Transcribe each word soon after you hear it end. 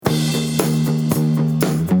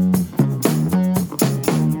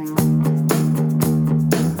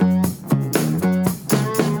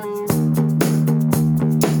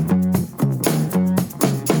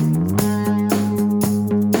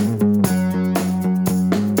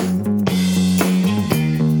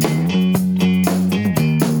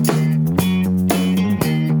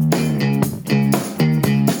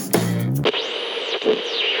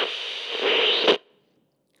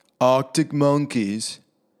Arctic Monkeys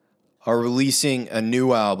are releasing a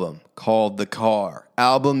new album called The Car,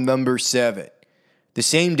 album number 7, the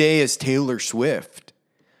same day as Taylor Swift.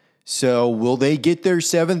 So will they get their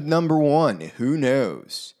 7th number 1? Who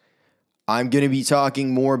knows? I'm going to be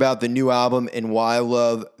talking more about the new album and why I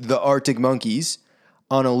love the Arctic Monkeys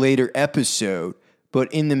on a later episode.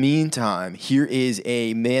 But in the meantime, here is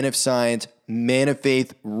a Man of Science, Man of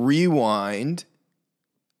Faith rewind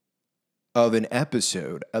of an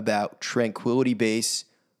episode about Tranquility Base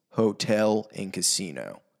Hotel and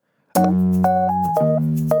Casino. Do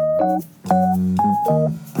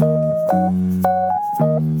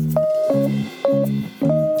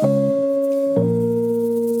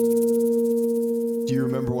you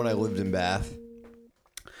remember when I lived in Bath?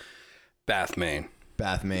 Bath, Maine.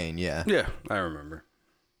 Bath, Maine, yeah. Yeah, I remember.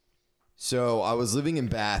 So I was living in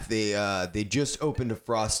Bath. They just opened a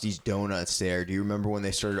Frosty's Donuts there. Do you remember when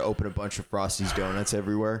they started to open a bunch of Frosty's Donuts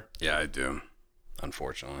everywhere? Yeah, I do.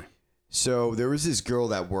 Unfortunately. So there was this girl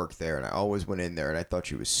that worked there, and I always went in there, and I thought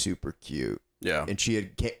she was super cute. Yeah. And she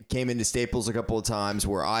had came into Staples a couple of times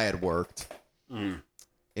where I had worked.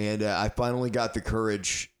 And I finally got the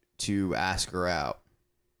courage to ask her out.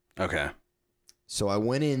 Okay. So I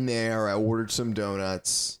went in there, I ordered some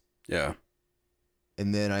donuts. Yeah.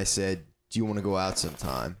 And then I said, do you want to go out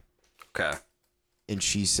sometime? Okay. And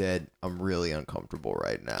she said, I'm really uncomfortable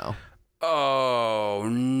right now. Oh,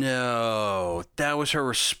 no. That was her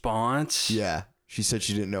response? Yeah. She said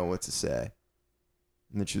she didn't know what to say.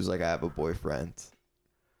 And then she was like, I have a boyfriend.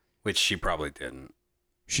 Which she probably didn't.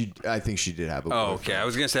 I think she did have a boyfriend. Oh, okay. I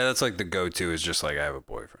was going to say that's like the go-to is just like, I have a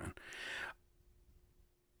boyfriend.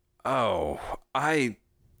 Oh, I've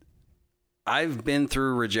been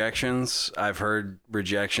through rejections. I've heard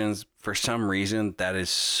rejections. For some reason, that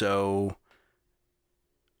is so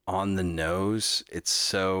on the nose. It's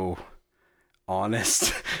so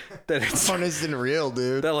honest that it's honest and real,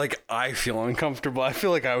 dude. That like I feel uncomfortable. I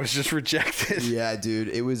feel like I was just rejected. Yeah, dude.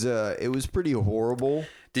 It was pretty horrible.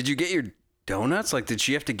 Did you get your donuts? Like, did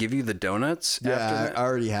she have to give you the donuts? Yeah, after that? I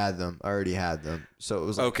already had them. So it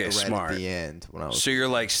was like okay, right smart. At the end when I was. So you're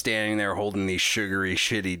like standing there holding these sugary,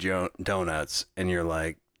 shitty donuts, and you're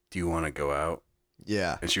like, "Do you want to go out?"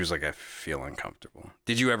 Yeah. And she was like, "I feel uncomfortable."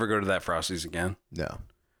 Did you ever go to that Frosty's again? No.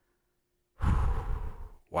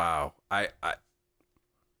 Wow. I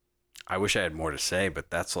wish I had more to say,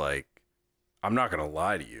 but that's like, I'm not gonna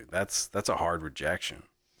lie to you. That's a hard rejection.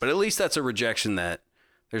 But at least that's a rejection that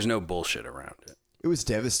there's no bullshit around it. It was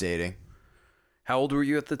devastating. How old were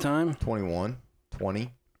you at the time? 21,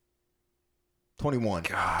 20. 21.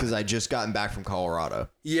 Because I just gotten back from Colorado.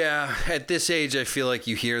 Yeah, at this age, I feel like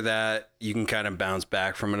you hear that, you can kind of bounce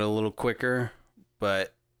back from it a little quicker.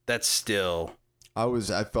 But that's still...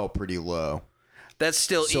 I felt pretty low. That's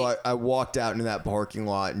still... So I walked out into that parking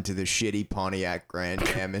lot into the shitty Pontiac Grand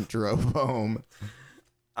Am and drove home.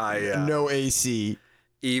 No AC.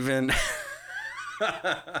 Even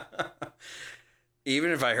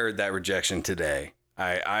if I heard that rejection today,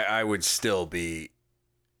 I would still be...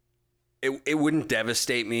 It wouldn't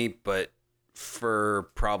devastate me, but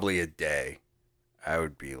for probably a day, I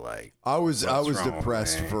would be like... I was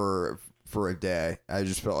depressed for a day. I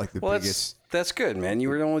just felt like the biggest... That's good, man. You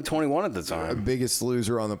were only 21 at the time. The biggest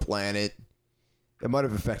loser on the planet. It might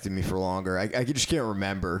have affected me for longer. I just can't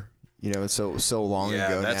remember. You know, it's so long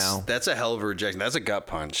ago now. That's a hell of a rejection. That's a gut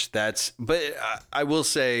punch. But I will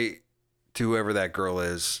say to whoever that girl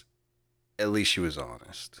is, at least she was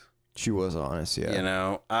honest. She was honest, yeah. You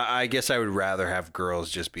know, I guess I would rather have girls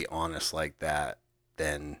just be honest like that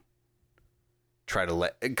than try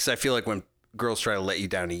to because I feel like when girls try to let you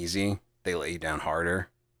down easy, they let you down harder,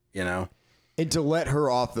 you know? And to let her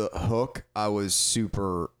off the hook, I was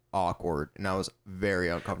super awkward and I was very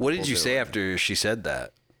uncomfortable. What did you say after she said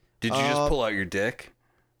that? Did you just pull out your dick?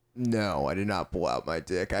 No, I did not pull out my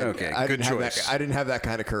dick. Okay, good choice. I didn't have that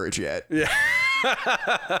kind of courage yet. Yeah.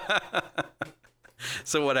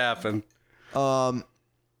 So what happened? I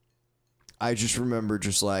just remember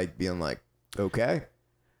just like being like, okay.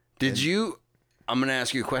 I'm going to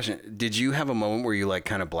ask you a question. Did you have a moment where you like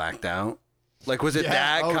kind of blacked out? Like, was it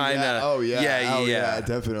that kind of? Oh, yeah. Yeah,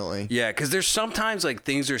 definitely. Yeah, because there's sometimes like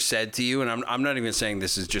things are said to you, and I'm not even saying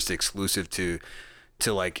this is just exclusive to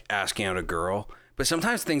like asking out a girl, but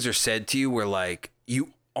sometimes things are said to you where like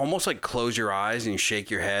you almost like close your eyes and you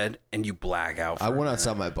shake your head and you black out. I went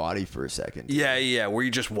outside my body for a second. Yeah. Where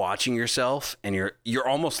you're just watching yourself and you're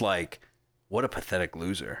almost like, what a pathetic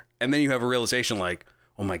loser. And then you have a realization like,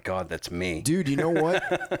 oh my God, that's me. Dude, you know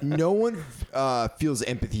what? No one feels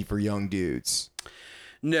empathy for young dudes.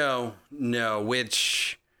 No,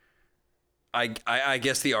 which I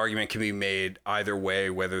guess the argument can be made either way,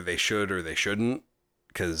 whether they should or they shouldn't,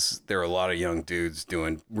 because there are a lot of young dudes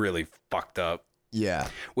doing really fucked up. Yeah.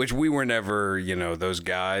 Which we were never, you know, those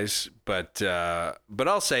guys. But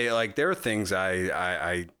I'll say, like, there are things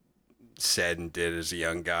I said and did as a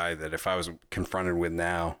young guy that if I was confronted with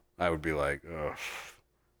now, I would be like, ugh.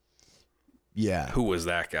 Yeah. Who was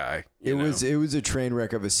that guy? It was a train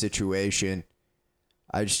wreck of a situation.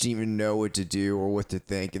 I just didn't even know what to do or what to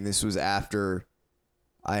think. And this was after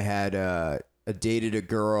I had dated a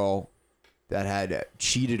girl that had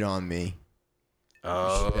cheated on me.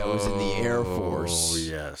 Oh, that was in the Air Force. Oh,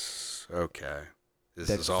 yes. Okay.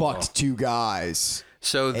 That fucked two guys.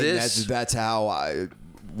 So that's how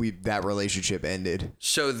that relationship ended.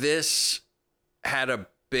 So this had a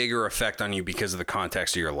bigger effect on you because of the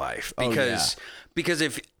context of your life. Because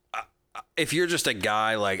if you're just a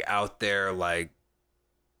guy like out there, like,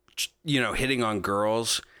 you know, hitting on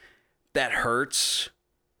girls, that hurts,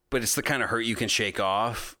 but it's the kind of hurt you can shake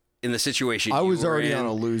off. In the situation I was already on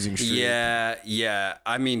a losing streak. Yeah.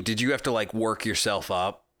 I mean, did you have to like work yourself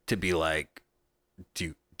up to be like,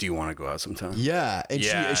 do you want to go out sometime? Yeah, and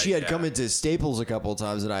she had come into Staples a couple of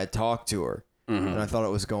times, and I had talked to her, and I thought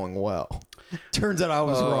it was going well. Turns out I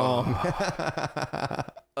was wrong.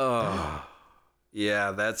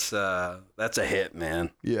 Yeah, that's a hit,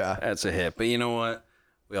 man. Yeah, that's a hit. But you know what?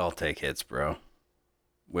 We all take hits, bro.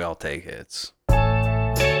 We all take hits.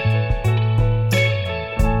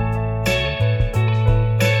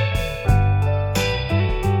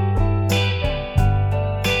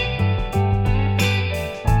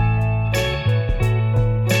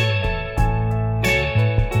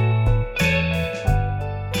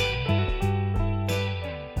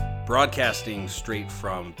 Broadcasting straight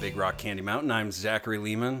from Big Rock Candy Mountain, I'm Zachary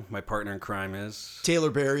Lehman. My partner in crime is Taylor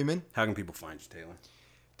Berryman. How can people find you, Taylor?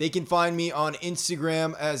 They can find me on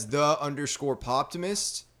Instagram as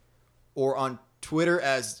 _Poptimist or on Twitter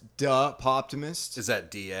as _Poptimist. Is that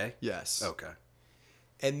DA? Yes. Okay.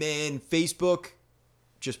 And then Facebook,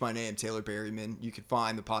 just my name, Taylor Berryman. You can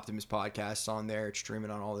find the Poptimist podcast on there. It's streaming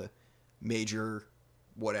on all the major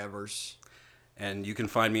whatevers. And you can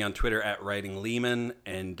find me on Twitter at Writing Lehman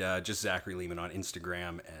and just Zachary Lehman on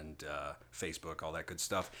Instagram and Facebook, all that good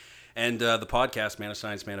stuff. And the podcast, Man of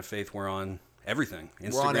Science, Man of Faith, we're on everything.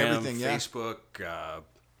 Instagram, we're on everything, Facebook.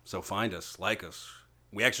 So find us, like us.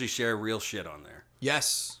 We actually share real shit on there.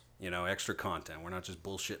 Yes. You know, extra content. We're not just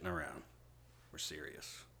bullshitting around. We're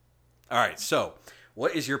serious. All right, so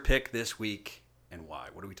what is your pick this week and why?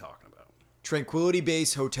 What are we talking about? Tranquility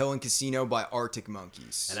Base Hotel and Casino by Arctic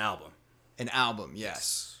Monkeys. An album. An album,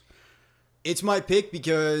 yes. It's my pick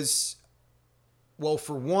because, well,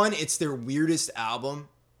 for one, it's their weirdest album,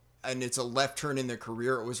 and it's a left turn in their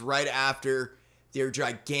career. It was right after their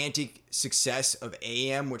gigantic success of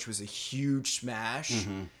AM, which was a huge smash.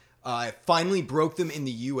 It finally broke them in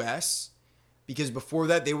the U.S., because before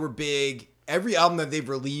that, they were big. Every album that they've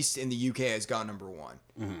released in the U.K. has gone number one.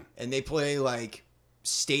 And they play, like,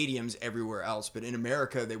 stadiums everywhere else, but in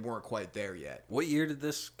America they weren't quite there yet. What year did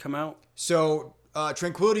this come out? So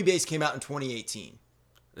Tranquility Base came out in 2018.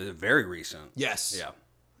 Very recent. Yes. Yeah.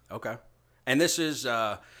 Okay. And this is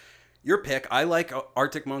your pick. I like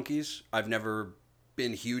Arctic Monkeys. I've never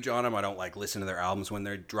been huge on them. I don't like listen to their albums when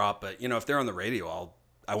they drop, but you know, if they're on the radio,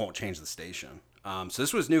 I won't change the station. So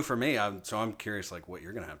this was new for me. So I'm curious, like, what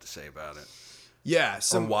you're gonna have to say about it. Yeah.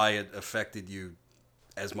 Or why it affected you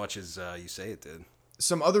as much as you say it did.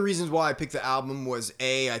 Some other reasons why I picked the album was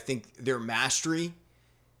I think their mastery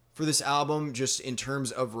for this album, just in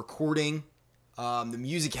terms of recording, the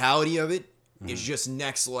musicality of it is just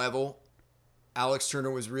next level. Alex Turner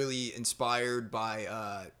was really inspired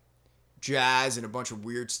by jazz and a bunch of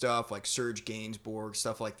weird stuff like Serge Gainsbourg,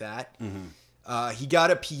 stuff like that. He got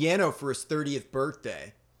a piano for his 30th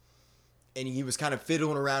birthday, and he was kind of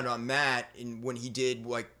fiddling around on that. And when he did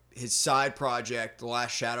like his side project, The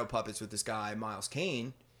Last Shadow Puppets, with this guy, Miles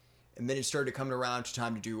Kane. And then it started coming around to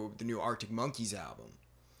time to do the new Arctic Monkeys album.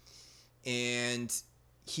 And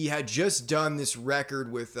he had just done this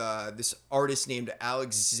record with this artist named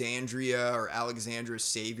Alexandria or Alexandra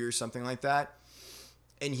Savior, something like that.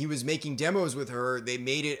 And he was making demos with her. They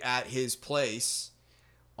made it at his place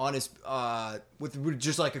on his with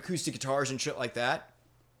just like acoustic guitars and shit like that.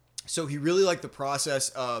 So he really liked the process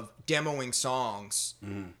of demoing songs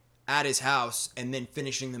at his house and then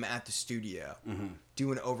finishing them at the studio,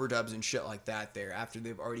 doing overdubs and shit like that there after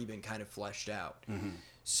they've already been kind of fleshed out.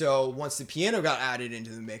 So once the piano got added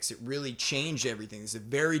into the mix, it really changed everything. It's a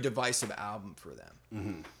very divisive album for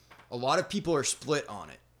them. A lot of people are split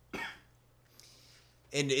on it.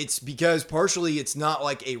 And it's because partially it's not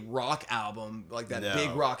like a rock album, like that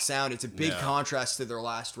big rock sound. It's a big contrast to their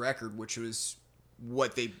last record, which was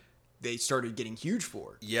what they started getting huge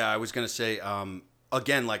for. Yeah, I was going to say,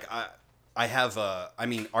 again, like I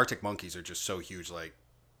mean, Arctic Monkeys are just so huge, like,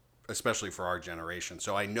 especially for our generation.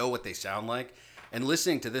 So I know what they sound like. And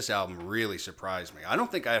listening to this album really surprised me. I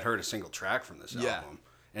don't think I had heard a single track from this album.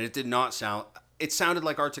 And it did not sound, it sounded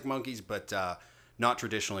like Arctic Monkeys, but not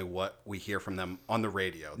traditionally what we hear from them on the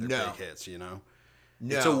radio. Their big hits, you know?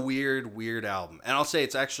 No. It's a weird, weird album. And I'll say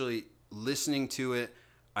it's actually, listening to it,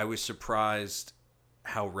 I was surprised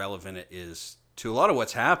how relevant it is to a lot of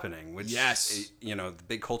what's happening. Which, you know, the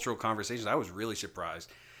big cultural conversations, I was really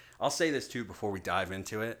surprised. I'll say this too before we dive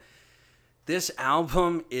into it. This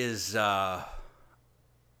album is, I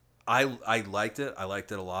liked it. I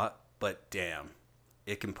liked it a lot. But damn,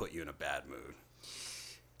 it can put you in a bad mood.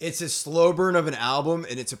 It's a slow burn of an album,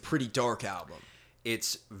 and it's a pretty dark album.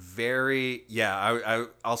 It's very,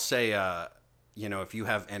 I'll say, you know, if you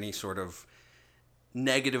have any sort of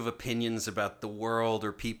negative opinions about the world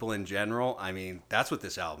or people in general, I mean, that's what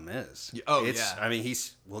this album is. I mean,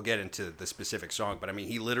 we'll get into the specific song, but I mean,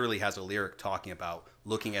 he literally has a lyric talking about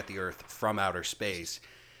looking at the earth from outer space.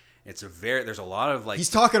 There's a lot of like... He's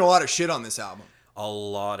talking a lot of shit on this album. A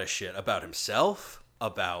lot of shit about himself,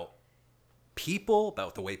 about people,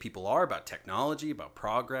 about the way people are, about technology, about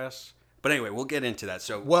progress. But anyway, we'll get into that.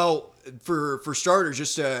 So, well, for starters,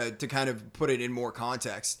 just to kind of put it in more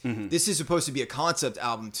context, this is supposed to be a concept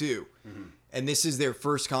album too, and this is their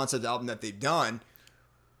first concept album that they've done.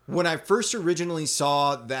 When I first originally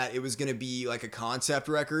saw that it was going to be like a concept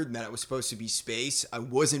record and that it was supposed to be space, I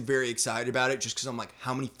wasn't very excited about it just because I'm like,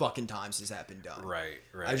 how many fucking times has that been done? Right.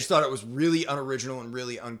 I just thought it was really unoriginal and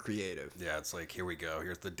really uncreative. Yeah, it's like, here we go.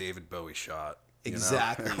 Here's the David Bowie shot.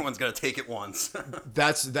 Exactly. You know? Everyone's got to take it once.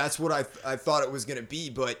 That's what I thought it was going to be,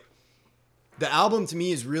 but the album to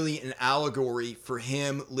me is really an allegory for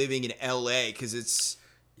him living in LA because it's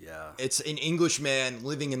an Englishman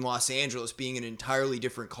living in Los Angeles, being an entirely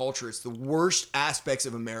different culture. It's the worst aspects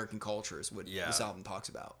of American culture is what this album talks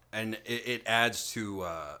about. And it adds to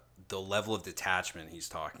the level of detachment he's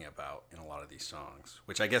talking about in a lot of these songs,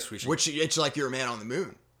 which I guess we should... Which it's like You're a Man on the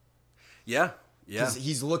Moon. Yeah. Because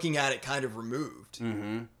he's looking at it kind of removed.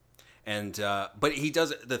 Mm-hmm. And, but he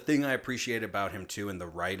does, the thing I appreciate about him too in the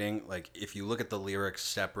writing, like if you look at the lyrics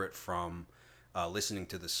separate from listening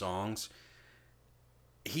to the songs,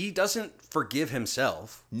 he doesn't forgive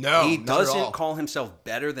himself. No, he not doesn't at all. call himself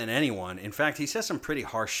better than anyone. In fact, he says some pretty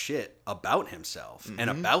harsh shit about himself and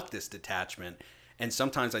about this detachment. And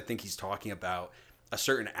sometimes I think he's talking about a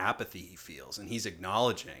certain apathy he feels, and he's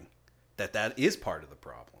acknowledging that is part of the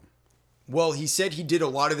problem. Well, he said he did a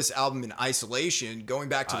lot of this album in isolation, going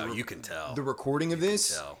back to you can tell. The recording of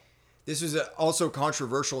this. This was also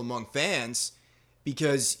controversial among fans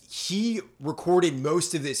because he recorded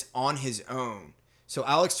most of this on his own. So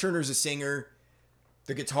Alex Turner's a singer,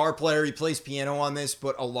 the guitar player, he plays piano on this,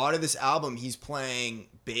 but a lot of this album he's playing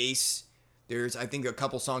bass. There's, I think, a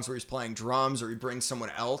couple songs where he's playing drums or he brings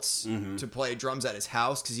someone else to play drums at his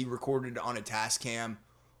house because he recorded on a Tascam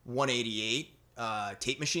 188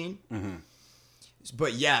 tape machine.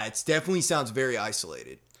 But yeah, it definitely sounds very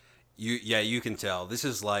isolated. You can tell. This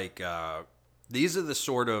is like, these are the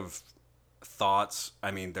sort of thoughts,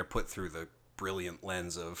 I mean, they're put through the brilliant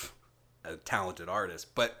lens of a talented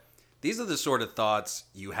artist, but these are the sort of thoughts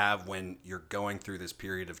you have when you're going through this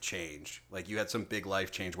period of change. Like you had some big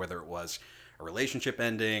life change, whether it was a relationship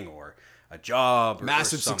ending or a job.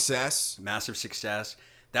 Massive success.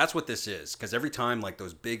 That's what this is. Because every time like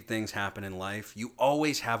those big things happen in life, you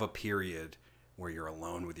always have a period where you're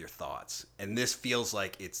alone with your thoughts. And this feels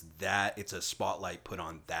like it's a spotlight put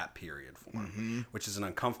on that period for him, which is an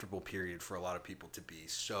uncomfortable period for a lot of people to be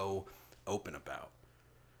so open about.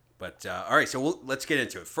 But, all right, so let's get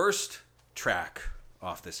into it. First track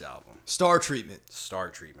off this album. Star Treatment,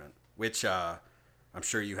 which I'm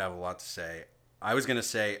sure you have a lot to say. I was going to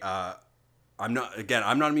say, I'm not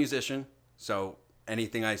a musician, so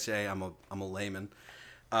anything I say, I'm a layman.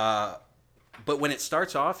 But when it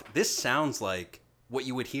starts off, this sounds like what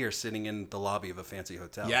you would hear sitting in the lobby of a fancy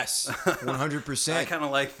hotel. Yes, 100%. I kind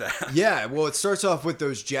of like that. Yeah, well, it starts off with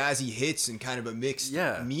those jazzy hits and kind of a mixed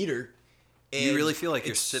meter. And you really feel like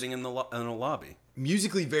you're sitting in a lobby.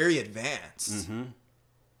 Musically very advanced.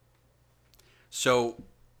 So,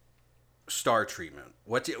 Star Treatment.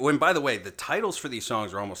 When, by the way, the titles for these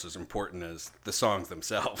songs are almost as important as the songs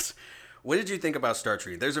themselves. What did you think about Star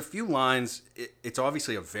Treatment? There's a few lines. It's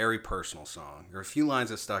obviously a very personal song. There are a few lines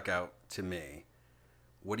that stuck out to me.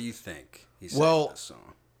 What do you think he said in this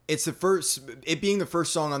song? it's it being the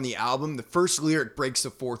first song on the album, the first lyric breaks the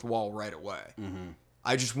fourth wall right away. Mm-hmm.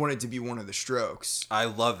 I just want it to be one of the Strokes. I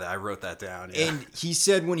love that. I wrote that down. Yeah. And he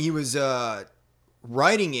said when he was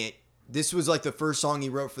writing it, this was like the first song he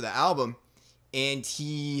wrote for the album. And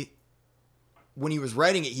when he was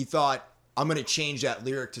writing it, he thought, I'm going to change that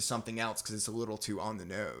lyric to something else because it's a little too on the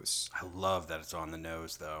nose. I love that it's on the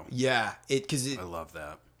nose, though. Yeah. I love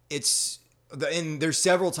that. And there's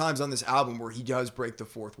several times on this album where he does break the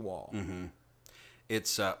fourth wall. Mm-hmm.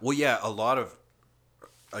 It's, a lot of,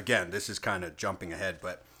 again, this is kind of jumping ahead,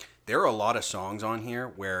 but there are a lot of songs on here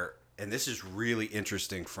where, and this is really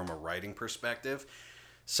interesting from a writing perspective,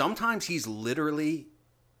 sometimes he's literally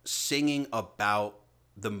singing about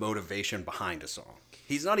the motivation behind a song.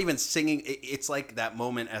 He's not even singing. It's like that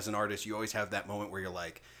moment as an artist, you always have that moment where you're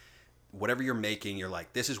like, whatever you're making, you're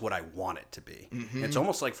like, this is what I want it to be. Mm-hmm. It's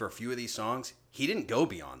almost like for a few of these songs, he didn't go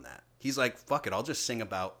beyond that. He's like, fuck it, I'll just sing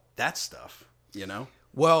about that stuff, you know?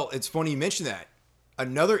 Well, it's funny you mention that.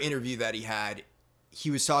 Another interview that he had,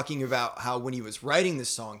 he was talking about how when he was writing this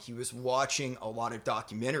song, he was watching a lot of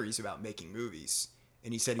documentaries about making movies.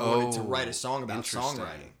 And he said he wanted to write a song about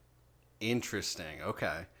songwriting. Interesting.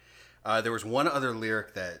 Okay. There was one other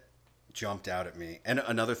lyric that jumped out at me. And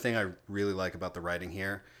another thing I really like about the writing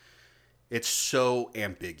here, it's so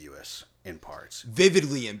ambiguous in parts.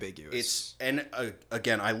 Vividly ambiguous.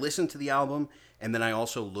 Again, I listened to the album, and then I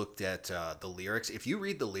also looked at the lyrics. If you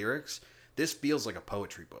read the lyrics, this feels like a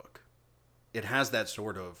poetry book. It has that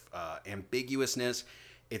sort of ambiguousness.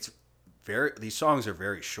 These songs are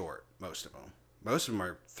very short, most of them. Most of them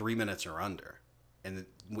are 3 minutes or under. And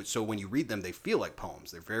so when you read them, they feel like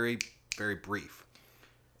poems. They're very, very brief.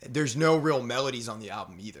 There's no real melodies on the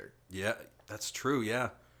album either. Yeah, that's true, yeah.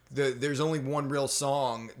 There's only one real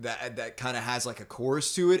song that kind of has like a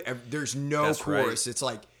chorus to it. There's no chorus. Right. It's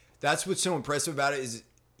like, that's what's so impressive about it is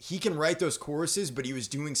he can write those choruses, but he was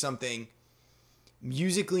doing something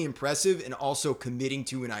musically impressive and also committing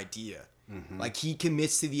to an idea. Mm-hmm. Like he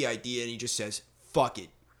commits to the idea and he just says, fuck it.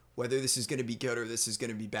 Whether this is going to be good or this is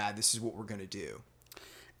going to be bad, this is what we're going to do.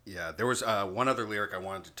 Yeah, there was one other lyric I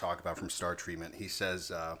wanted to talk about from Star Treatment. He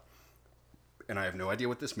says, and I have no idea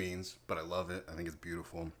what this means, but I love it. I think it's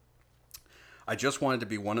beautiful. I just wanted to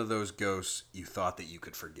be one of those ghosts you thought that you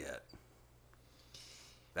could forget.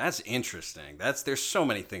 That's interesting. There's so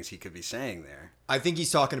many things he could be saying there. I think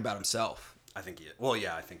he's talking about himself. I think he is. Well,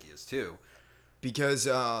 yeah, I think he is too. Because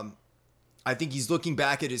I think he's looking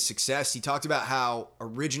back at his success. He talked about how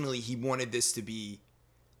originally he wanted this to be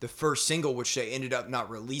the first single, which they ended up not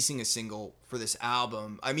releasing a single for this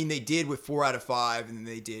album. I mean, they did with 4 out of 5, and then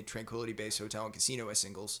they did Tranquility Base Hotel and Casino as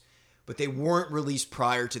singles. But they weren't released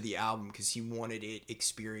prior to the album because he wanted it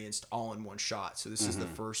experienced all in one shot. So this is the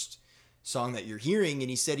first song that you're hearing. And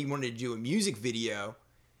he said he wanted to do a music video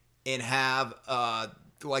and have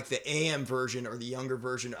like the AM version or the younger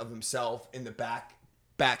version of himself in the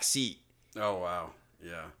back seat. Oh, wow.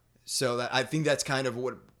 Yeah. So I think that's kind of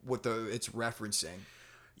what it's referencing.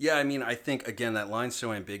 Yeah, I mean, I think, again, that line's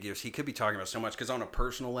so ambiguous. He could be talking about so much because on a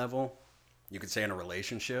personal level, you could say in a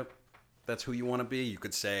relationship, that's who you want to be. You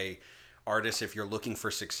could say, artists, if you're looking for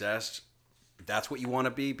success, that's what you want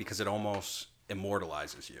to be because it almost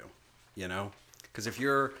immortalizes you, you know? Because if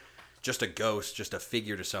you're just a ghost, just a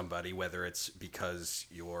figure to somebody, whether it's because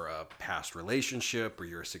you're a past relationship or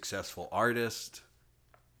you're a successful artist.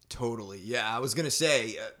 Totally. Yeah, I was going to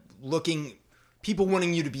say, people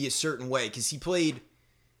wanting you to be a certain way because he played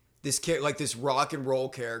this rock and roll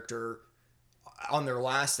character on their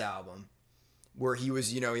last album where he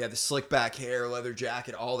was, he had the slick back hair, leather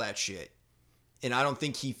jacket, all that shit. And I don't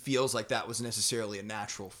think he feels like that was necessarily a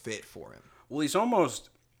natural fit for him. Well, he's almost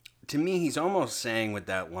saying with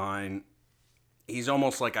that line, he's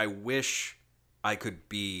almost like, I wish I could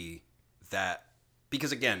be that.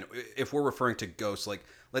 Because again, if we're referring to ghosts, like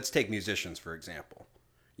let's take musicians, for example.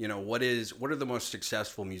 What are the most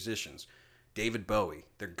successful musicians? David Bowie.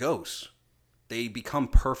 They're ghosts. They become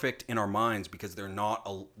perfect in our minds because they're not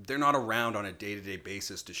around on a day-to-day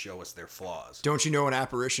basis to show us their flaws. Don't you know an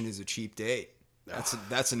apparition is a cheap date?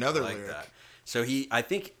 That's another lyric. That. So I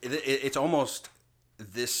think it's almost,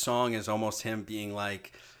 this song is almost him being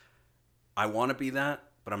like, I want to be that,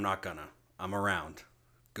 but I'm not gonna. I'm around,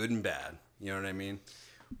 good and bad. You know what I mean?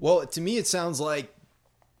 Well, to me, it sounds like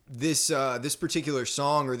this particular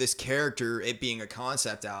song or this character, it being a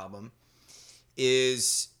concept album,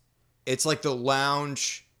 it's like the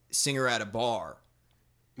lounge singer at a bar.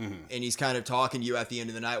 Mm-hmm. And he's kind of talking to you at the end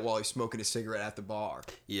of the night while he's smoking a cigarette at the bar.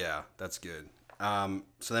 Yeah, that's good.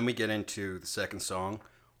 So then we get into the second song,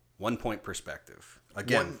 1 Point Perspective.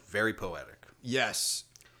 Again, very poetic. Yes.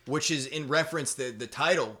 which is in reference, the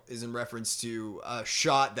title is in reference to a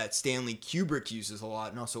shot that Stanley Kubrick uses a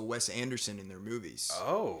lot, and also Wes Anderson in their movies.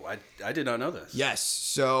 Oh, I did not know this. Yes,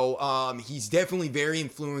 so he's definitely very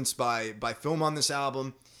influenced by film on this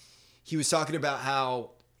album. He was talking about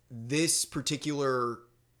how this particular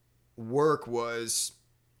work was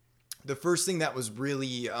the first thing that was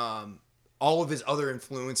really all of his other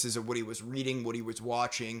influences of what he was reading, what he was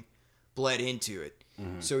watching, bled into it.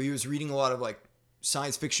 Mm-hmm. So he was reading a lot of like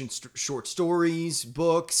science fiction short stories,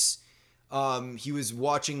 books. He was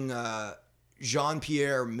watching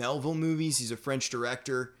Jean-Pierre Melville movies. He's a French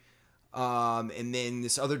director. And then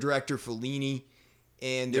this other director, Fellini.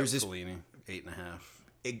 And there's this Fellini,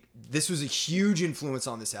 8.5. This was a huge influence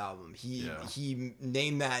on this album. He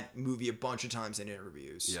named that movie a bunch of times in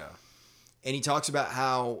interviews. Yeah. And he talks about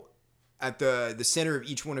how at the center of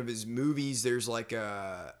each one of his movies, there's like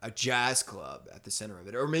a jazz club at the center of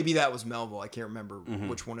it. Or maybe that was Melville. I can't remember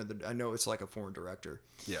which one of the... I know it's like a foreign director.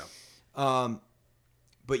 Yeah.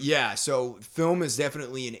 But yeah, so film is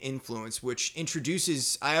definitely an influence, which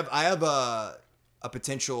introduces... I have a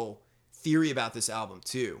potential theory about this album,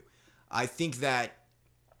 too. I think that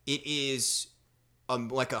it is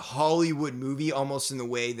like a Hollywood movie, almost in the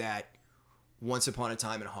way that Once Upon a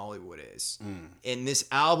Time in Hollywood is. And this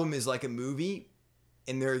album is like a movie,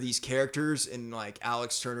 and there are these characters, and like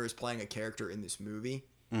Alex Turner is playing a character in this movie,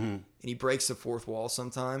 and he breaks the fourth wall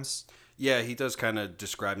sometimes. Yeah, he does kind of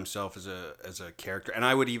describe himself as a character, and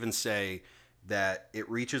I would even say that it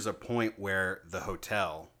reaches a point where the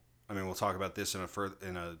hotel. I mean, we'll talk about this in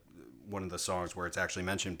one of the songs where it's actually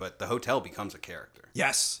mentioned, but the hotel becomes a character.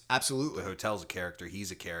 Yes, absolutely. The hotel's a character.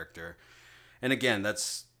 He's a character, and again,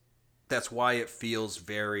 that's why it feels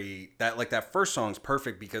very that first song's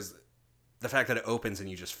perfect, because the fact that it opens and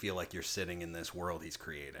you just feel like you're sitting in this world he's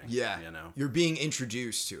creating. Yeah, you're being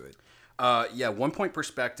introduced to it. 1 point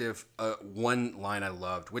perspective. One line I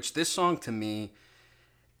loved, which this song to me,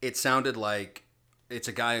 it sounded like it's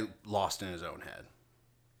a guy lost in his own head.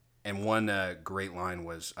 And one great line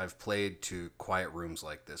was, "I've played to quiet rooms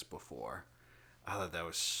like this before." I thought that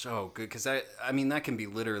was so good, because I mean that can be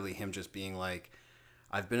literally him just being like,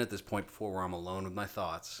 I've been at this point before where I'm alone with my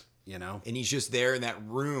thoughts, And he's just there in that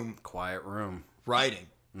room. Quiet room. Writing.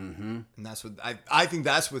 Mm-hmm. And that's what I think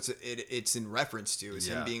that's what it's in reference to, is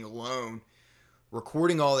him being alone,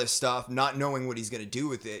 recording all this stuff, not knowing what he's going to do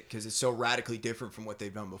with it, because it's so radically different from what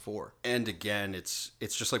they've done before. And again, it's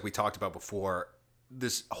just like we talked about before.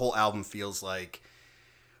 This whole album feels like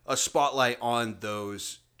a spotlight on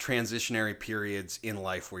those transitionary periods in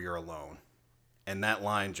life where you're alone. And that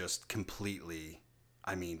line just completely...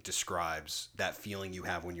 describes that feeling you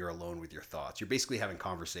have when you're alone with your thoughts. You're basically having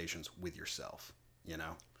conversations with yourself,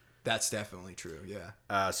 That's definitely true,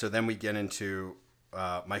 yeah. So then we get into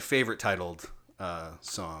my favorite titled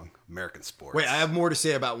song, American Sports. Wait, I have more to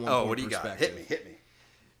say about one. Oh, what do you got? Hit me.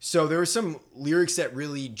 So there were some lyrics that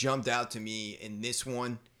really jumped out to me in this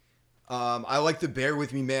one. I like the "Bear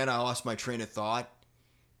with me, man, I lost my train of thought."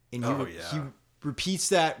 And he repeats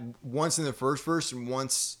that once in the first verse and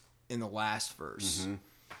once in the last verse. Mm-hmm.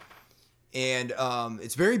 And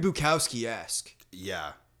it's very Bukowski-esque.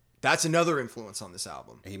 Yeah. That's another influence on this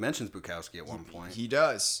album. He mentions Bukowski at one point. He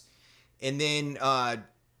does. And then I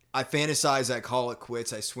fantasize, I call it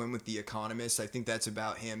quits, I swim with the economist. I think that's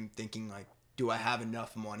about him thinking like, do I have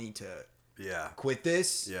enough money to quit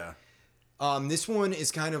this? Yeah. This one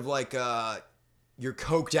is kind of like you're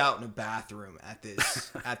coked out in a bathroom at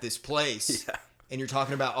this place. Yeah. And you're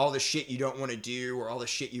talking about all the shit you don't want to do, or all the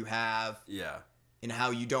shit you have. Yeah. And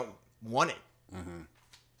how you don't want it. Mm-hmm.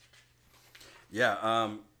 Yeah.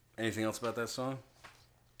 Anything else about that song?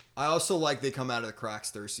 I also like They Come Out of the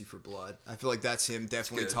Cracks Thirsty for Blood. I feel like that's him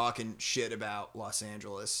definitely talking shit about Los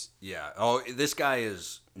Angeles. Yeah. Oh, this guy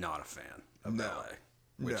is not a fan of LA.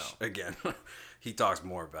 Which, again, he talks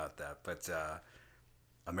more about that. But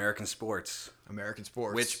American Sports.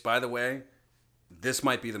 Which, by the way... this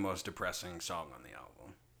might be the most depressing song on the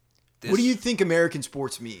album. What do you think American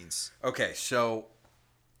Sports means? Okay, so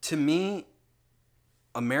to me,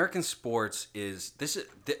 American Sports is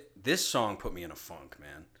this song put me in a funk,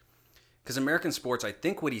 man. Because American Sports, I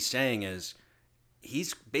think what he's saying is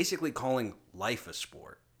he's basically calling life a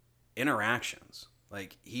sport, interactions.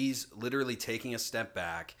 Like he's literally taking a step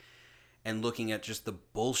back and looking at just the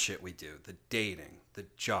bullshit we do, the dating, the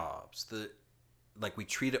jobs, like we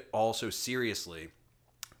treat it all so seriously,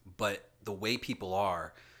 but the way people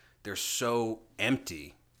are, they're so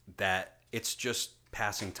empty that it's just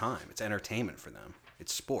passing time. It's entertainment for them.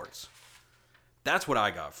 It's sports. That's what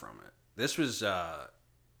I got from it. This was,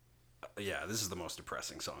 this is the most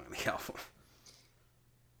depressing song on the album.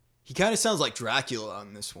 He kind of sounds like Dracula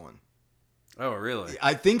on this one. Oh, really?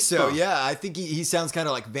 I think so. Huh. Yeah, I think he sounds kind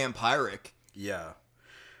of like vampiric. Yeah.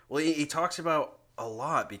 Well, he talks about a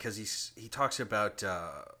lot because he talks about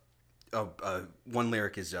one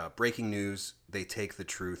lyric is breaking news. They take the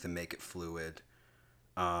truth and make it fluid.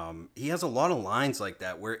 He has a lot of lines like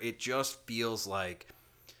that where it just feels like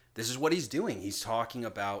this is what he's doing. He's talking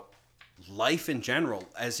about life in general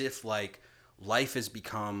as if like life has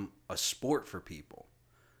become a sport for people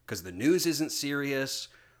because the news isn't serious.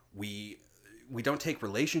 We don't take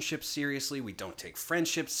relationships seriously. We don't take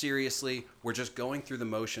friendships seriously. We're just going through the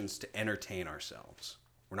motions to entertain ourselves.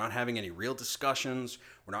 We're not having any real discussions.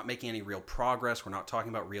 We're not making any real progress. We're not talking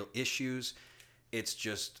about real issues. It's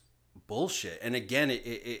just bullshit. And again,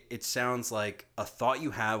 it sounds like a thought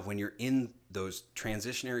you have when you're in those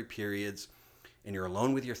transitionary periods and you're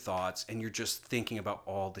alone with your thoughts and you're just thinking about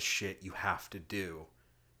all the shit you have to do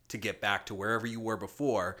to get back to wherever you were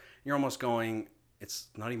before. You're almost going, it's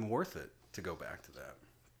not even worth it to go back to that.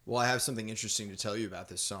 Well, I have something interesting to tell you about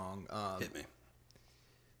this song. Hit me.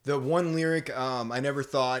 The one lyric, I never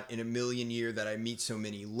thought in a million years that I'd meet so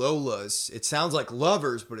many Lolas. It sounds like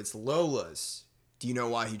lovers, but it's Lolas. Do you know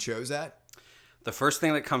why he chose that? The first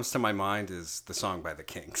thing that comes to my mind is the song by the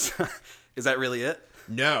Kinks. Is that really it?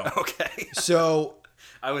 No. Okay. So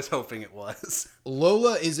I was hoping it was.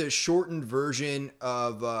 Lola is a shortened version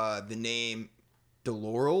of the name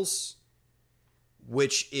Dolores,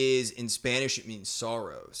 which is in Spanish, it means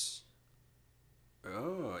sorrows.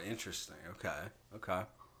 Oh, interesting. Okay.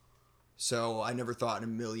 So I never thought in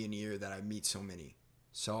a million years that I'd meet so many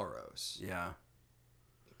sorrows. Yeah.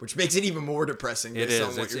 Which makes it even more depressing. It based on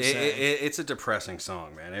is. what you're saying. It's a depressing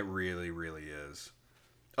song, man. It really, really is.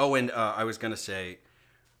 Oh, and I was going to say,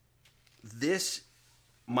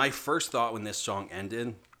 my first thought when this song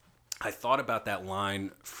ended, I thought about that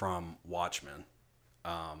line from Watchmen,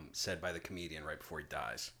 said by the comedian right before he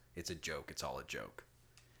dies. It's a joke. It's all a joke.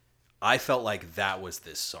 I felt like that was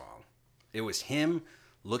this song. It was him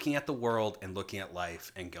looking at the world and looking at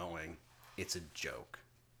life and going, it's a joke.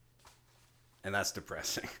 And that's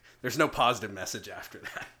depressing. There's no positive message after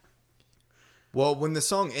that. Well, when the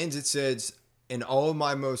song ends, it says, and all of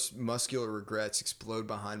my most muscular regrets explode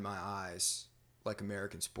behind my eyes like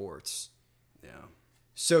American sports. Yeah.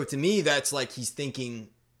 So to me, that's like he's thinking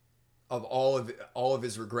of all of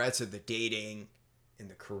his regrets of the dating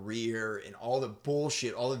and the career and all the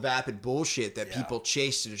bullshit, all the vapid bullshit that people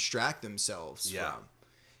chase to distract themselves from.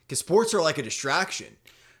 Because sports are like a distraction.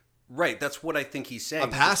 Right, that's what I think he's saying. A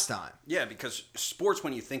pastime. Yeah, because sports,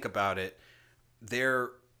 when you think about it,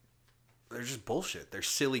 they're just bullshit. They're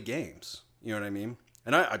silly games. You know what I mean?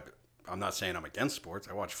 And I'm not saying I'm against sports.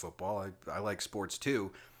 I watch football. I like sports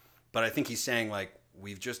too. But I think he's saying, like,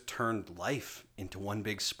 we've just turned life into one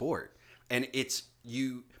big sport. And it's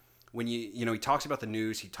when he talks about the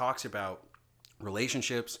news, he talks about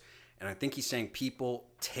relationships, and I think he's saying people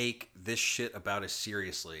take this shit about as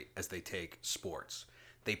seriously as they take sports.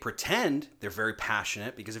 They pretend they're very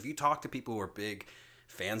passionate because if you talk to people who are big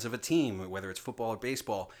fans of a team, whether it's football or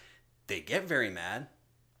baseball, they get very mad.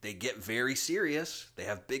 They get very serious. They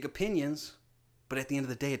have big opinions. But at the end of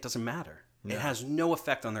the day, it doesn't matter. No. It has no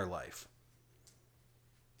effect on their life.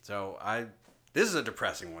 So this is a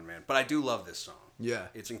depressing one, man. But I do love this song. Yeah.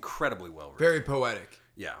 It's incredibly well written. Very poetic.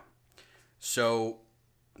 Yeah. So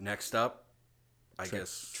next up, I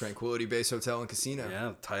guess. Tranquility Base Hotel and Casino.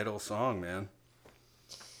 Yeah, title song, man.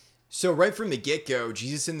 So right from the get-go,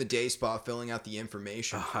 Jesus in the day spa filling out the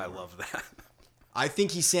information. Oh, I love that. I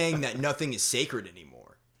think he's saying that nothing is sacred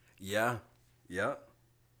anymore. Yeah.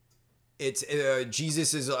 It's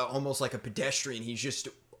Jesus is almost like a pedestrian. He's just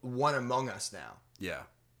one among us now. Yeah.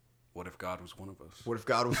 What if God was one of us? What if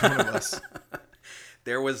God was one of us?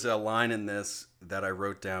 There was a line in this that I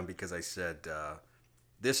wrote down because I said,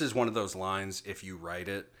 this is one of those lines, if you write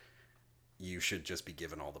it, you should just be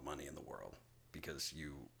given all the money in the world because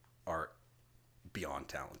you are beyond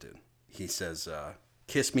talented. He says,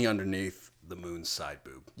 kiss me underneath the moon's side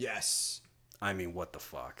boob. Yes. I mean, what the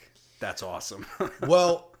fuck? That's awesome.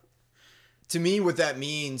 Well, to me, what that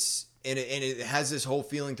means, and it has this whole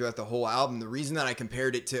feeling throughout the whole album, the reason that I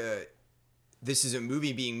compared it to this is a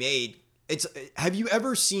movie being made, have you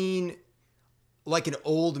ever seen like an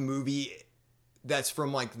old movie that's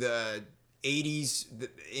from like the 80s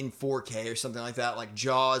in 4K or something like that, like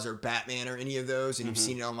Jaws or Batman or any of those, and you've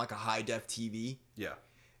seen it on like a high def TV? Yeah.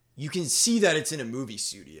 You can see that it's in a movie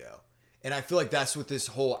studio. And I feel like that's what this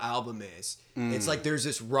whole album is. It's like there's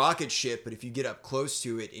this rocket ship, but if you get up close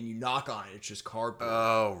to it and you knock on it, it's just cardboard.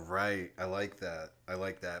 Oh, right. I like that.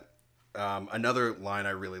 Another line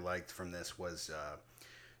I really liked from this was,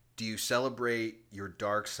 Do you celebrate your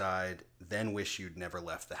dark side, then wish you'd never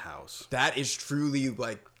left the house? That is truly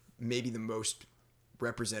like maybe the most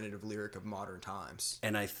representative lyric of modern times.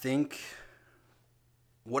 And I think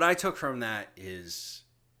what I took from that is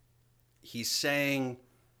he's saying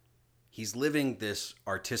he's living this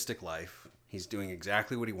artistic life. He's doing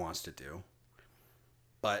exactly what he wants to do.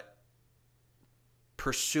 But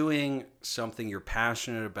pursuing something you're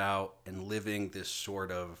passionate about and living this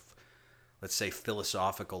sort of, let's say,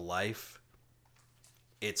 philosophical life,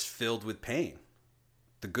 it's filled with pain.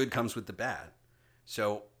 The good comes with the bad.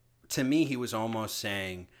 So to me, he was almost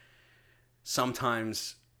saying,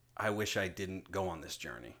 sometimes I wish I didn't go on this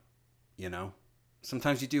journey, you know?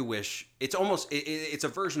 Sometimes you do wish. It's almost, it's a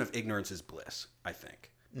version of ignorance is bliss, I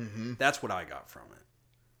think. Mm-hmm. That's what I got from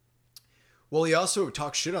it. Well, he also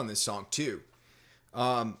talks shit on this song, too.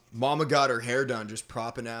 Mama got her hair done just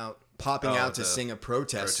popping out to sing a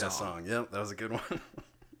protest song. Yep, that was a good one.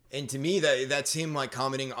 And to me, that's him like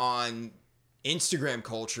commenting on Instagram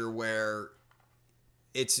culture where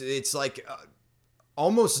it's like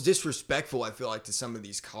almost disrespectful, I feel like, to some of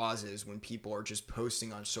these causes when people are just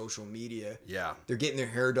posting on social media. Yeah. They're getting their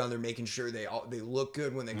hair done. They're making sure they look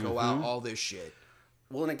good when they go out, all this shit.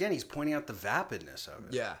 Well, and again, he's pointing out the vapidness of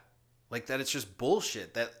it. Yeah. Like that it's just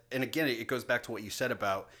bullshit. And again, it goes back to what you said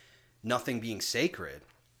about nothing being sacred.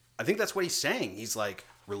 I think that's what he's saying. He's like,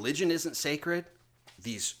 religion isn't sacred.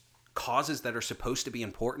 These causes that are supposed to be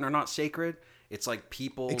important are not sacred. It's like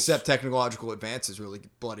people... Except technological advances really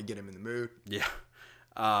bloody get him in the mood. Yeah.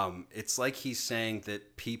 It's like he's saying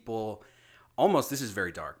that people... Almost, this is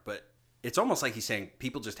very dark, but it's almost like he's saying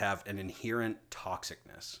people just have an inherent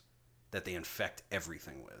toxicness that they infect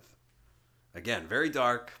everything with. Again, very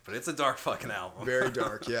dark, but it's a dark fucking album. Very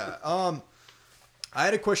dark, yeah. I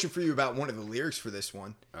had a question for you about one of the lyrics for this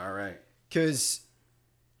one. All right. Because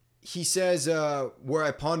he says, where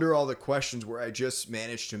I ponder all the questions where I just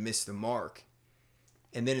managed to miss the mark.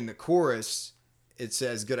 And then in the chorus, it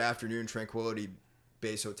says, good afternoon, Tranquility,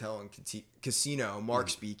 Base Hotel and Casino, Mark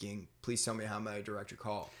speaking. Please tell me how may I direct your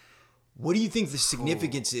call. What do you think the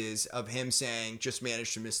significance is of him saying, just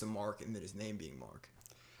managed to miss the mark, and then his name being Mark?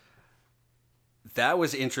 That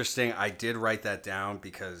was interesting. I did write that down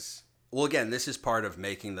because, well, again, this is part of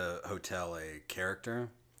making the hotel a character.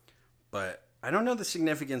 But I don't know the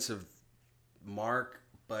significance of Mark,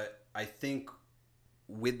 but I think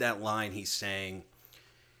with that line, he's saying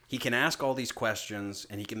he can ask all these questions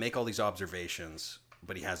and he can make all these observations,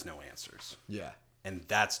 but he has no answers. Yeah. And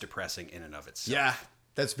that's depressing in and of itself. Yeah,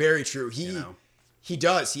 that's very true. He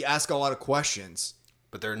does. He asks a lot of questions.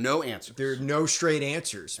 But there are no answers. There are no straight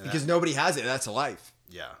answers because nobody has it. That's life.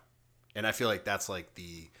 Yeah. And I feel like that's like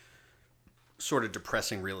the sort of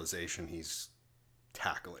depressing realization he's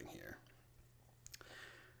tackling here.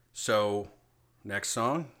 So, next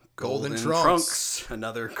song, Golden Trunks.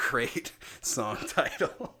 Another great song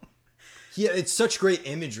title. Yeah, it's such great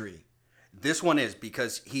imagery. This one is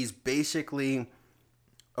because he's basically...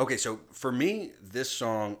 Okay, so for me, this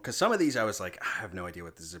song... Because some of these I was like, I have no idea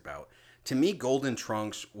what this is about. To me, Golden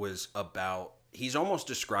Trunks was about... He's almost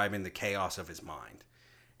describing the chaos of his mind.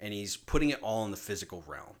 And he's putting it all in the physical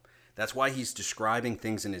realm. That's why he's describing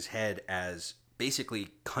things in his head as basically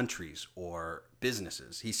countries or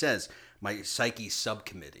businesses. He says, my psyche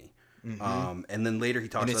subcommittee. Mm-hmm. And then later he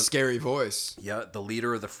talks about... In a scary voice. Yeah, the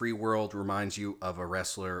leader of the free world reminds you of a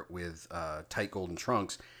wrestler with tight golden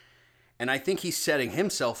trunks. And I think he's setting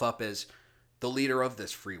himself up as the leader of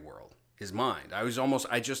this free world. His mind.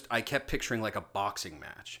 I kept picturing like a boxing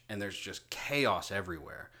match, and there's just chaos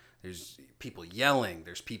everywhere. There's people yelling.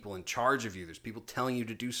 There's people in charge of you. There's people telling you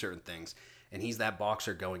to do certain things, and he's that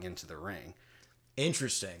boxer going into the ring.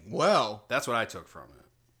 Interesting. Well, that's what I took from it.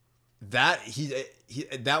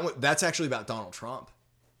 That's actually about Donald Trump.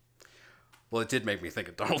 Well, it did make me think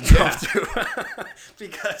of Donald Trump, too.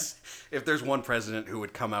 Because if there's one president who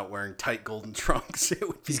would come out wearing tight golden trunks, it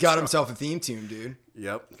would be He's got Trump. himself a theme tune, dude.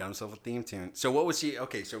 Yep, got himself a theme tune. So what was he...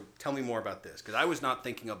 Okay, so tell me more about this, because I was not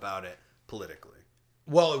thinking about it politically.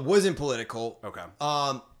 Well, it wasn't political. Okay.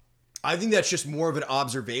 I think that's just more of an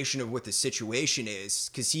observation of what the situation is,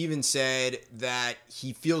 because he even said that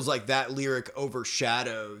he feels like that lyric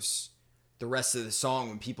overshadows the rest of the song.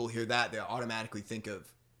 When people hear that, they automatically think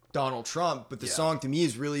of Donald Trump, but the song to me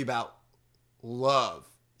is really about love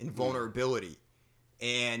and vulnerability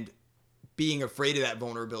and being afraid of that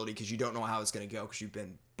vulnerability because you don't know how it's going to go because you've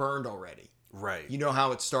been burned already. Right. You know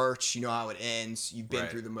how it starts, you know how it ends, you've been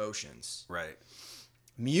through the motions. Right.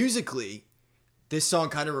 Musically, this song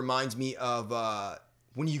kind of reminds me of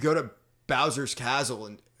when you go to Bowser's Castle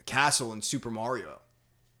in Super Mario.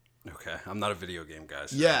 Okay, I'm not a video game guy.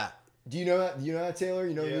 So. Yeah. Do you know that? Do you know that, Taylor?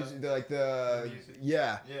 You know Yeah. the music.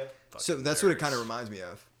 yeah. Yeah. So Fucking that's what it nerds. kind of reminds me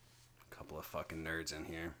of. Couple of fucking nerds in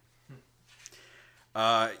here.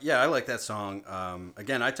 Yeah, I like that song.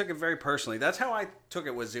 Again, I took it very personally. That's how I took it.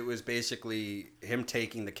 It was basically him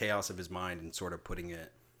taking the chaos of his mind and sort of putting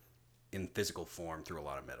it in physical form through a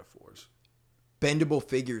lot of metaphors. Bendable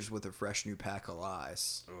figures with a fresh new pack of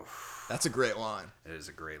lies. Oof, That's a great line. it is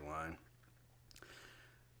a great line.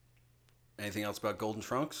 Anything else about Golden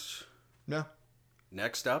Trunks? No.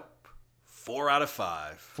 Next up, 4 out of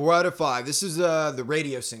 5. 4 out of 5. This is the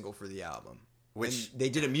radio single for the album. Which And they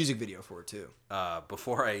did a music video for it too.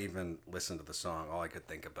 before I even listened to the song, all I could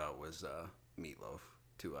think about was Meatloaf.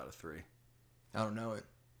 2 out of 3. I don't know it.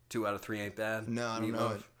 2 out of 3 ain't bad. No, I don't know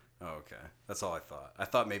it. Oh, okay. That's all I thought. I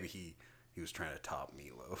thought maybe he was trying to top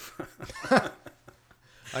Meatloaf.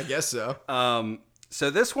 I guess so. So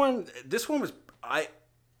this one was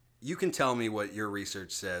you can tell me what your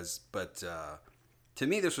research says, but to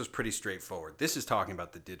me this was pretty straightforward. This is talking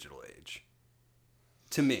about the digital age.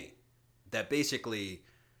 To me, that basically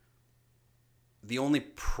the only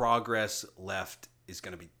progress left is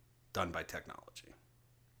going to be done by technology.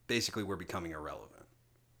 Basically, we're becoming irrelevant.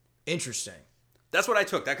 Interesting. That's what I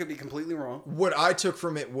took. That could be completely wrong. What I took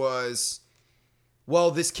from it was,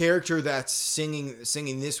 well, this character that's singing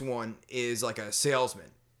this one is like a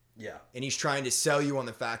salesman. Yeah. And he's trying to sell you on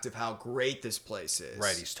the fact of how great this place is.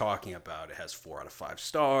 Right, he's talking about it has 4 out of 5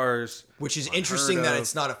 stars. Which is Unheard interesting that of.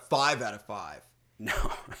 it's not a 5 out of 5.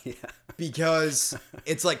 No, yeah. Because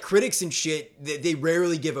it's like critics and shit, they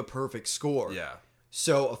rarely give a perfect score. Yeah.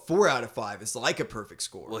 So a 4 out of 5 is like a perfect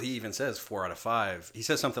score. Well, he even says 4 out of 5. He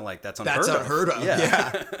says something like that's That's unheard of.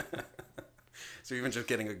 Yeah. So even just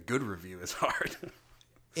getting a good review is hard.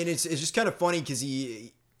 And it's just kind of funny because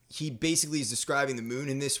he basically is describing the moon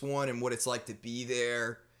in this one and what it's like to be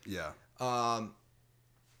there. Yeah. And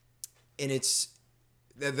it's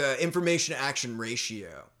the information action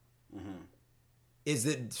ratio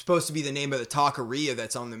is supposed to be the name of the taqueria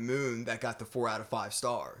that's on the moon that got the 4 out of 5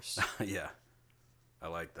 stars. Yeah. I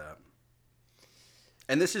like that.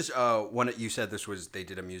 And this is one you said they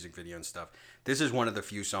did a music video and stuff. This is one of the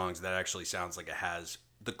few songs that actually sounds like it has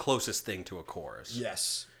the closest thing to a chorus.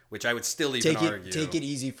 Yes. Which I would still even argue. Take it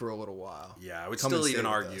easy for a little while. Yeah, I would Come still and stay even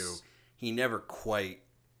with argue us. he never quite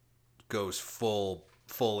goes full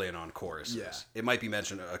in on choruses. Yeah. It might be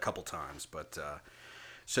mentioned a couple times, but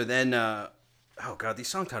so then oh god, these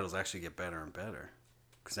song titles actually get better and better.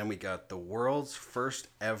 Because then we got the world's first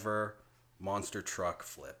ever monster truck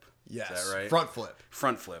flip. Yes. Is that right? Front flip.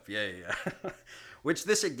 Front flip. Yeah. Which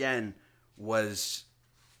this again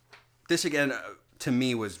to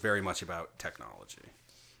me was very much about technology.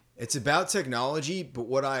 It's about technology, but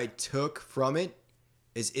what I took from it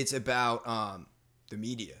is it's about the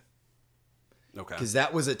media. Okay. Because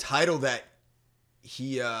that was a title that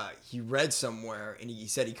he read somewhere, and he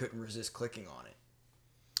said he couldn't resist clicking on it.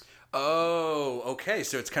 Oh, okay.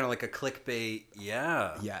 So it's kind of like a clickbait.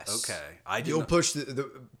 Yeah. Yes. Okay. You'll push the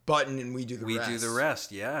button, and we do the We rest. do the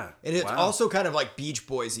rest. Yeah. And it's Wow. also kind of like Beach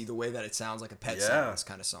Boysy, the way that it sounds like a Pet Yeah. Sounds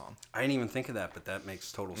kind of song. I didn't even think of that, but that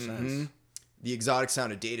makes total sense. The exotic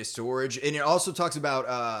sound of data storage, and it also talks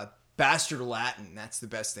about bastard Latin. That's the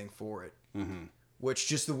best thing for it. Mm-hmm.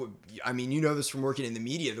 Which you know this from working in the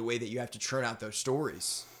media, the way that you have to churn out those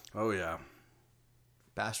stories. Oh yeah.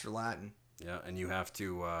 Bastard Latin. Yeah, and you have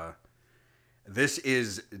to. This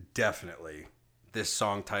is definitely this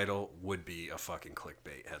song title would be a fucking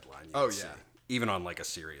clickbait headline. You would see, even on like a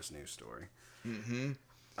serious news story.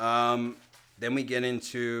 Mm-hmm. Then we get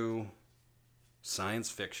into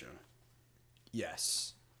science fiction.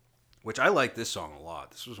 Yes. Which I like this song a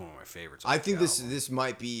lot. This was one of my favorites. I think this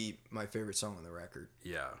might be my favorite song on the record.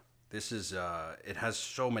 Yeah, this is. It has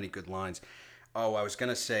so many good lines. Oh, I was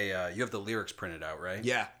gonna say you have the lyrics printed out, right?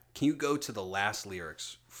 Yeah. Can you go to the last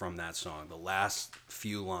lyrics from that song? The last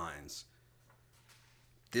few lines.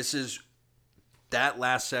 This is that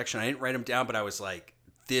last section. I didn't write them down, but I was like,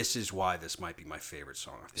 this is why this might be my favorite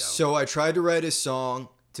song of the album. So I tried to write a song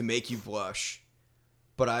to make you blush,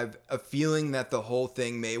 but I've a feeling that the whole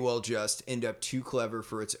thing may well just end up too clever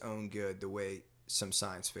for its own good, the way some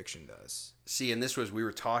science fiction does. See, and we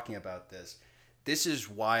were talking about this. This is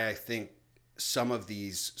why I think some of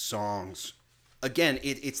these songs, again,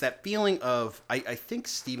 it's that feeling of, I think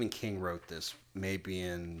Stephen King wrote this maybe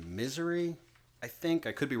in Misery. I think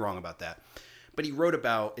I could be wrong about that, but he wrote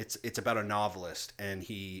about it's about a novelist, and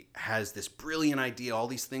he has this brilliant idea, all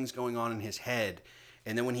these things going on in his head,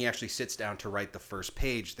 and then when he actually sits down to write the first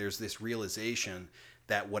page, there's this realization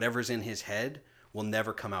that whatever's in his head will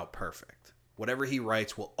never come out perfect. Whatever he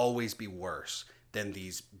writes will always be worse than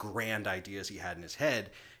these grand ideas he had in his head,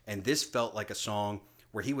 And this felt like a song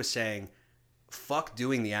where he was saying, fuck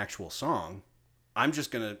doing the actual song. I'm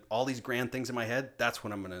just going to, all these grand things in my head, that's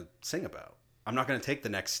what I'm going to sing about. I'm not going to take the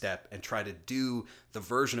next step and try to do the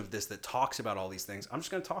version of this that talks about all these things. I'm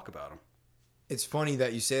just going to talk about them. It's funny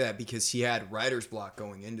that you say that because he had writer's block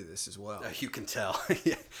going into this as well. You can tell.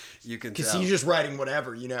 Yeah, you can tell. Because he's just writing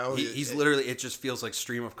whatever, you know? He's literally, it just feels like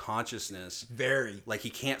stream of consciousness. Very. Like he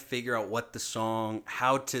can't figure out what the song,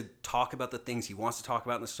 how to talk about the things he wants to talk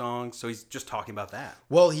about in the song. So he's just talking about that.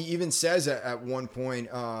 Well, he even says at one point,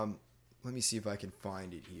 let me see if I can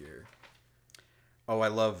find it here. Oh, I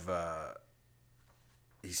love,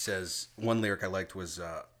 he says, one lyric I liked was,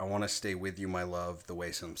 I want to stay with you, my love, the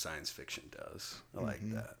way some science fiction does. I like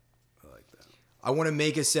that. I like that. I want to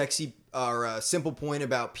make a sexy or a simple point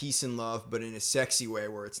about peace and love, but in a sexy way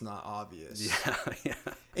where it's not obvious. Yeah,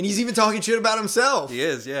 yeah. And he's even talking shit about himself. He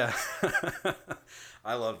is, yeah.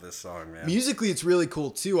 I love this song, man. Musically, it's really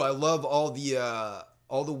cool too. I love all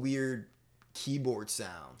the weird keyboard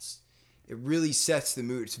sounds. It really sets the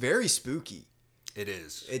mood. It's very spooky. It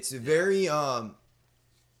is. It's very kind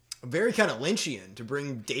of Lynchian to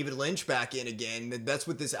bring David Lynch back in again. That's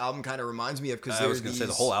what this album kind of reminds me of. Because I was going to say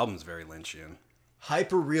the whole album's very Lynchian.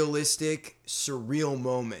 Hyper realistic, surreal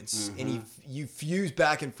moments, and you fuse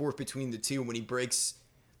back and forth between the two when he breaks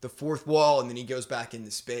the fourth wall and then he goes back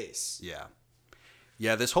into space. Yeah,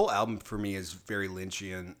 yeah. This whole album for me is very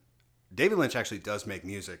Lynchian. David Lynch actually does make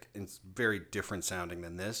music, and it's very different sounding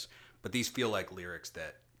than this. But these feel like lyrics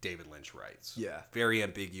that David Lynch writes. Yeah, very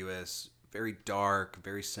ambiguous, very dark,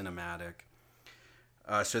 very cinematic.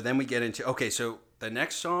 So then we get into so the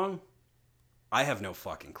next song. I have no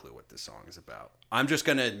fucking clue what this song is about. I'm just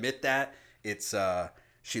going to admit that. It's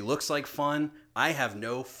She Looks Like Fun. I have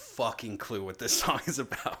no fucking clue what this song is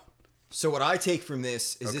about. So what I take from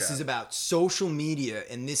this is this Okay. is about social media,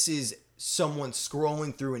 and this is someone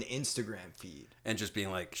scrolling through an Instagram feed. And just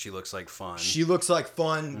being like, she looks like fun. She looks like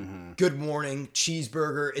fun. Good morning,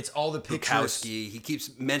 cheeseburger. It's all the pictures. Bukowski. He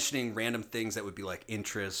keeps mentioning random things that would be like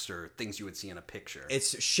interests or things you would see in a picture.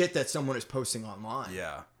 It's shit that someone is posting online.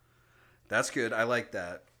 Yeah. That's good. I like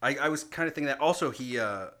that. I was kind of thinking that. Also, he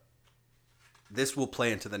this will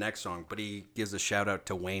play into the next song, but he gives a shout out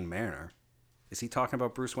to Wayne Mariner. Is he talking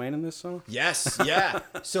about Bruce Wayne in this song? Yes, yeah.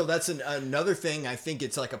 So that's another thing. I think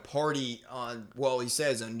it's like a party on, well, he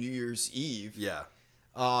says on New Year's Eve. Yeah.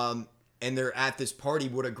 And they're at this party.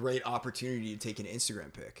 What a great opportunity to take an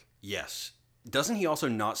Instagram pic. Yes. Doesn't he also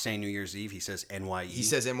not say New Year's Eve? He says NYE. He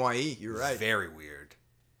says NYE. You're right. Very weird.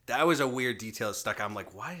 That was a weird detail that stuck. I'm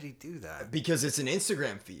like, why did he do that? Because it's an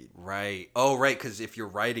Instagram feed. Right. Oh, right. Because if you're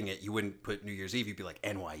writing it, you wouldn't put New Year's Eve. You'd be like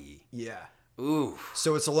NYE. Yeah. Ooh.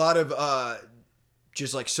 So it's a lot of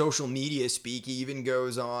just like social media speak. He even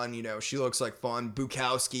goes on, she looks like fun.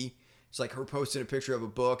 Bukowski. It's like her posting a picture of a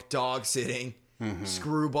book, dog sitting,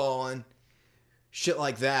 screwballing, shit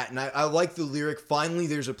like that. And I like the lyric, finally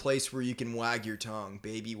there's a place where you can wag your tongue.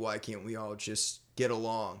 Baby, why can't we all just get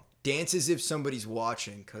along? Dance as if somebody's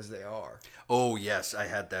watching, because they are. Oh, yes. I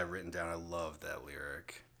had that written down. I love that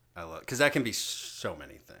lyric. Because that can be so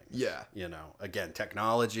many things. Yeah. Again,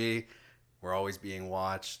 technology. We're always being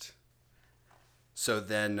watched. So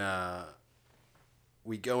then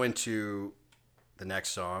we go into the next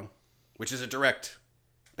song, which is a direct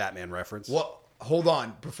Batman reference. Well, hold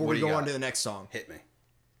on. Before What we do you go on got? to the next song. Hit me.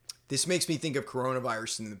 This makes me think of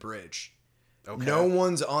coronavirus in the bridge. Okay. No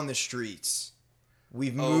one's on the streets.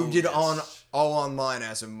 We've moved it on yes. all online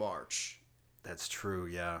as of March. That's true,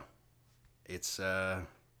 yeah. It's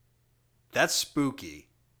that's spooky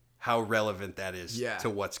how relevant that is to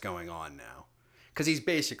what's going on now. Because he's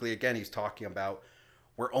basically, again, he's talking about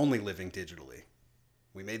we're only living digitally.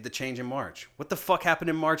 We made the change in March. What the fuck happened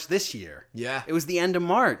in March this year? Yeah. It was the end of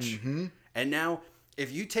March. Mm-hmm. And now,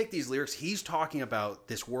 if you take these lyrics, he's talking about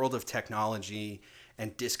this world of technology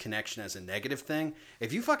and disconnection as a negative thing.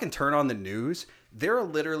 If you fucking turn on the news, there are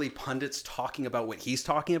literally pundits talking about what he's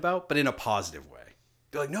talking about, but in a positive way.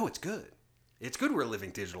 They're like, no, it's good. It's good we're living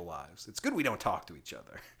digital lives. It's good we don't talk to each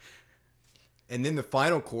other. And then the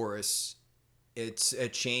final chorus,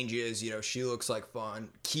 it changes. She looks like fun.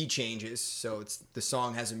 Key changes, so the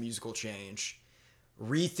song has a musical change.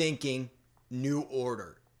 Rethinking, new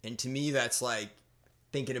order, and to me, that's like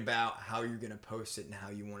thinking about how you're gonna post it and how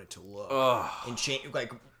you want it to look, and change,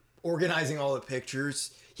 like organizing all the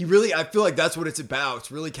pictures. I feel like that's what it's about.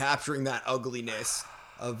 It's really capturing that ugliness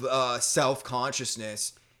of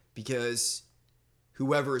self-consciousness, because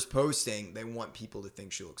whoever is posting, they want people to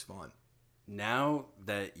think she looks fun. Now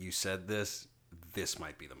that you said this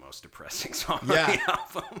might be the most depressing song on Yeah. the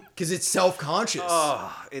album. Because it's self-conscious.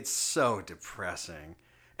 Oh, it's so depressing.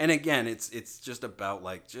 And again, it's just about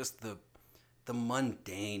like just the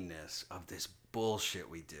mundaneness of this bullshit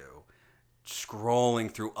we do. Scrolling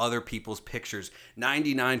through other people's pictures,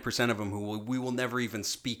 99% of them who we will never even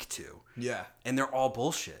speak to. Yeah. And they're all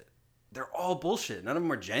bullshit. They're all bullshit. None of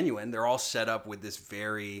them are genuine. They're all set up with this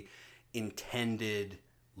very intended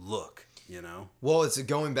look, you know? Well, it's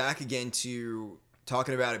going back again to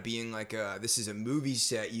talking about it being like this is a movie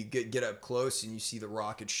set. You get up close and you see the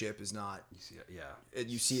rocket ship is not. You see it, yeah.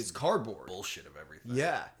 You see it's cardboard. Bullshit of everything.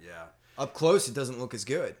 Yeah. Yeah. Up close, it doesn't look as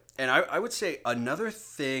good. And I would say another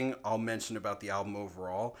thing I'll mention about the album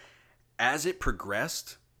overall, as it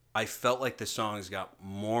progressed, I felt like the songs got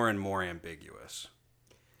more and more ambiguous.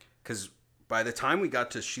 Because by the time we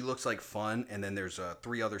got to She Looks Like Fun, and then there's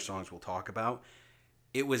 3 other songs we'll talk about,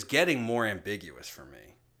 it was getting more ambiguous for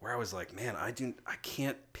me. Where I was like, man, I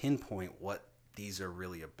can't pinpoint what these are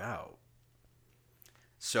really about.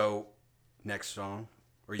 So, next song.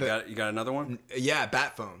 Or you got another one? Yeah,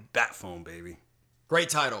 Bat Phone. Bat Phone, baby. Great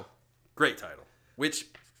title. Great title. Which,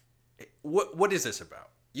 what is this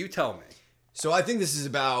about? You tell me. So I think this is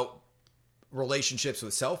about relationships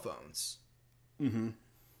with cell phones. Mm-hmm.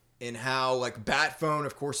 And how, like, Bat Phone,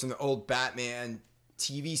 of course, in the old Batman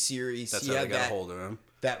TV series, That's he how had they got a hold of him.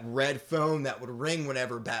 That red phone that would ring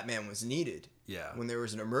whenever Batman was needed. Yeah. When there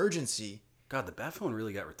was an emergency. God, the Bat Phone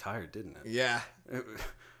really got retired, didn't it? Yeah.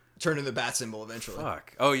 Turned into the bat symbol eventually.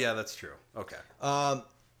 Fuck. Oh, yeah, that's true. Okay.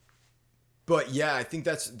 But yeah, I think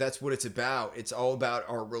that's what it's about. It's all about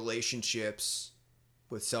our relationships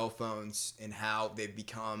with cell phones and how they've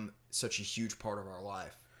become such a huge part of our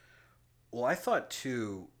life. Well, I thought,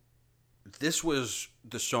 too, this was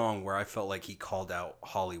the song where I felt like he called out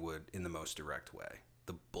Hollywood in the most direct way.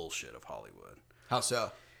 The bullshit of Hollywood. How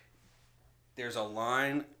so? There's a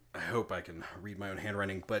line, I hope I can read my own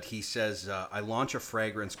handwriting, but he says, I launch a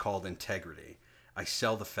fragrance called Integrity. I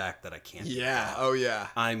sell the fact that I can't do that. Oh yeah.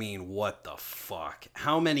 I mean, what the fuck?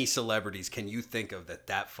 How many celebrities can you think of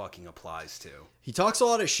that fucking applies to? He talks a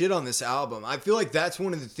lot of shit on this album. I feel like that's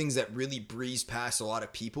one of the things that really breezed past a lot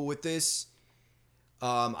of people with this.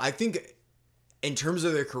 I think in terms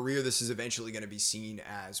of their career, this is eventually going to be seen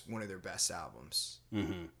as one of their best albums.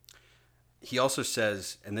 Mm-hmm. He also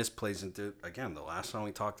says, and this plays into, again, the last song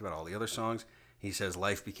we talked about, all the other songs, he says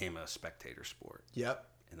life became a spectator sport. Yep.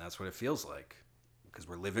 And that's what it feels like. Because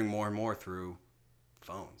we're living more and more through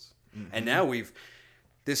phones. Mm-hmm. And now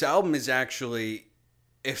this album is actually,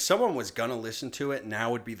 if someone was going to listen to it, now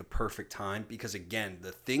would be the perfect time. Because again,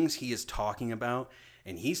 the things he is talking about,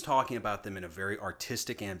 and he's talking about them in a very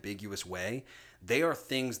artistic, ambiguous way, they are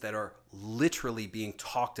things that are literally being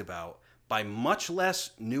talked about by much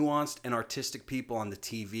less nuanced and artistic people on the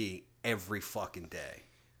TV every fucking day.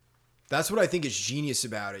 That's what I think is genius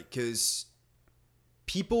about it. Because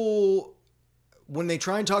people, when they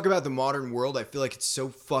try and talk about the modern world, I feel like it's so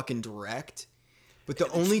fucking direct. But the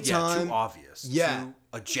only time... too obvious. Yeah. Too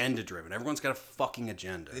agenda-driven. Everyone's got a fucking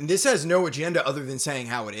agenda. And this has no agenda other than saying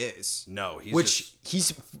how it is. No.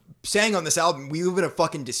 He's saying on this album, we live in a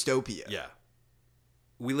fucking dystopia. Yeah.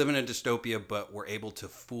 We live in a dystopia, but we're able to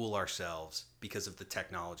fool ourselves because of the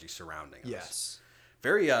technology surrounding us. Yes.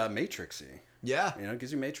 Very Matrixy. Yeah. You know, it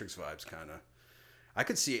gives you Matrix vibes, kind of. I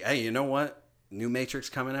could see, hey, you know what? New Matrix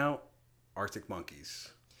coming out? Arctic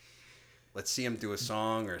Monkeys. Let's see them do a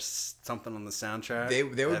song or something on the soundtrack. They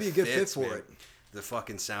would be a good fit for it. The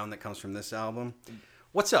fucking sound that comes from this album.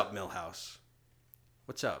 What's up, Millhouse?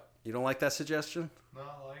 What's up? You don't like that suggestion? No,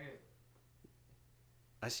 I like it.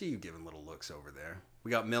 I see you giving little looks over there. We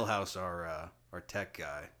got Millhouse, our tech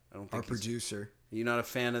guy. I don't think our producer. Are you not a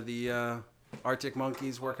fan of the Arctic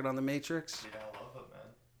Monkeys working on the Matrix? Yeah, I love it, man.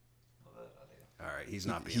 Love that idea. All right, he's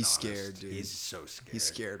not being He's honest. scared, dude. He's so scared. He's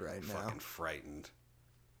scared right now. Fucking frightened.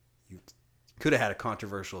 You could have had a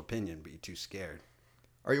controversial opinion, but you're too scared.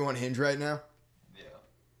 Are you on Hinge right now?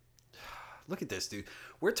 Yeah. Look at this, dude.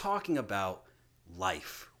 We're talking about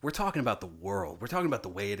life. We're talking about the world. We're talking about the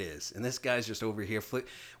way it is. And this guy's just over here.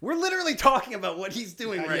 We're literally talking about what he's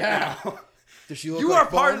doing right now. Does she look You like are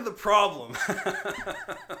part fun? of the problem.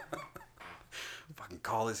 Fucking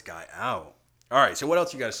call this guy out. All right, so what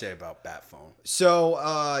else you got to say about Bat Phone?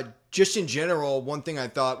 So, just in general, one thing I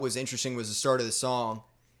thought was interesting was the start of the song.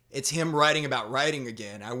 It's him writing about writing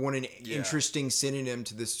again. I want an interesting synonym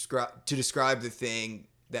to describe the thing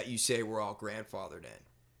that you say we're all grandfathered in.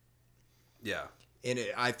 Yeah. And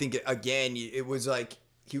I think, again, it was like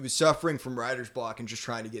he was suffering from writer's block and just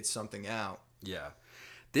trying to get something out. Yeah.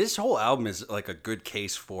 This whole album is like a good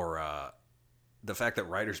case for the fact that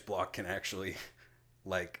writer's block can actually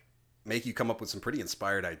like make you come up with some pretty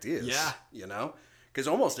inspired ideas. Yeah. You know? Because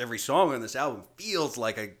almost every song on this album feels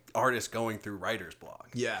like an artist going through writer's block.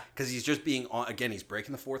 Yeah. Because he's just being, again, he's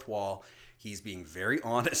breaking the fourth wall. He's being very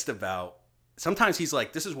honest about, sometimes he's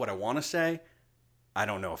like, this is what I want to say. I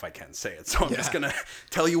don't know if I can say it, so I'm just going to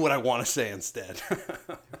tell you what I want to say instead.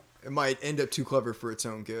 It might end up too clever for its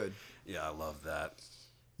own good. Yeah, I love that.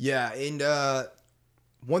 Yeah, and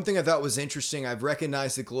one thing I thought was interesting, I've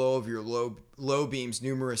recognized the glow of your low beams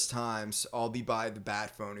numerous times. I'll be by the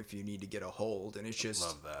bat phone if you need to get a hold, and it's just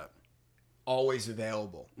Love that. always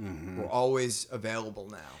available. Mm-hmm. We're always available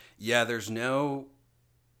now. Yeah, there's no,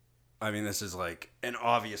 I mean, this is like an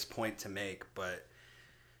obvious point to make, but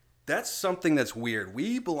that's something that's weird.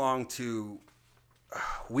 We belong to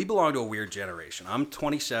a weird generation. I'm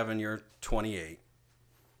 27, you're 28.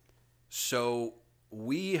 So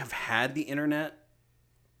we have had the internet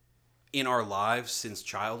in our lives since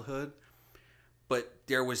childhood, but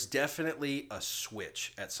there was definitely a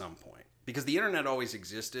switch at some point because the internet always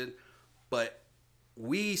existed, but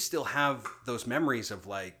we still have those memories of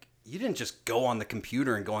like, you didn't just go on the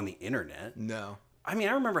computer and go on the internet. No. I mean,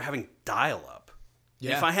 I remember having dial-up.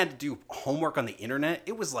 Yeah. If I had to do homework on the internet,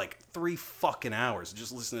 it was like 3 fucking hours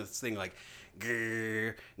just listening to this thing like,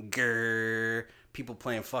 grr, grr, people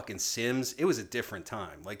playing fucking Sims. It was a different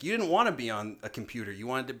time. Like, you didn't want to be on a computer. You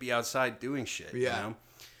wanted to be outside doing shit, you know?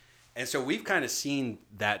 And so we've kind of seen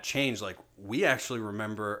that change. Like, we actually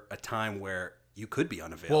remember a time where you could be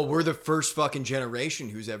unavailable. Well, we're the first fucking generation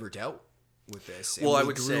who's ever dealt with this. And well, I we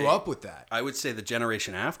would grew say, up with that. I would say the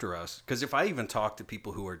generation after us, because if I even talk to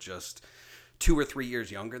people who are just 2 or 3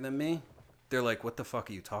 years younger than me, they're like, "What the fuck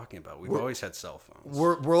are you talking about? We've always had cell phones."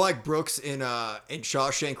 We're like Brooks in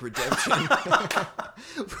Shawshank Redemption,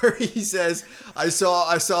 where he says, "I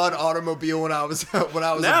saw an automobile when I was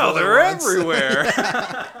now they're everywhere."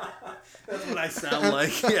 That's what I sound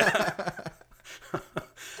like. Yeah.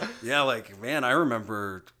 Yeah, like, man, I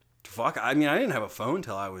remember. Fuck, I mean, I didn't have a phone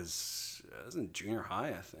till I was in junior high,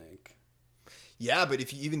 I think. Yeah, but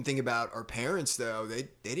if you even think about our parents, though, they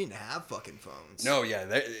didn't have fucking phones. No, yeah,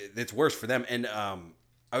 it's worse for them. And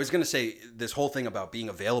I was going to say, this whole thing about being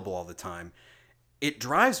available all the time, it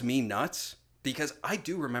drives me nuts because I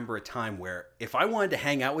do remember a time where if I wanted to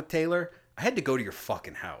hang out with Taylor, I had to go to your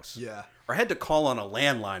fucking house. Yeah. Or I had to call on a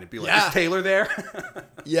landline and be like, "Is Taylor there?"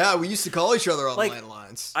 Yeah, we used to call each other on like,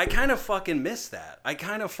 landlines. I kind of fucking miss that. I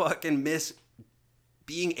kind of fucking miss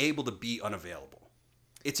being able to be unavailable.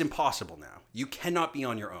 It's impossible now. You cannot be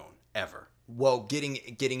on your own, ever. Well, getting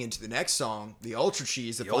into the next song, the Ultra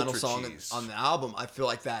Cheese, the final Ultra song Cheese. on the album, I feel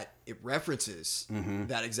like that it references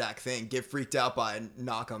that exact thing. Get freaked out by a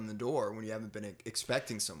knock on the door when you haven't been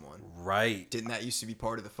expecting someone. Right. Didn't that used to be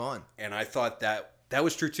part of the fun? And I thought that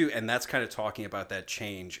was true too. And that's kind of talking about that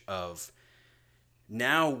change of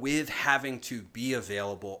now with having to be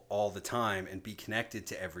available all the time and be connected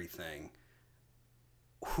to everything.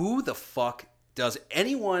 Who the fuck does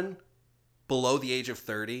anyone below the age of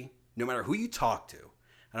 30, no matter who you talk to,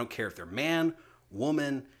 I don't care if they're man,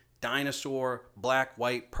 woman, dinosaur, black,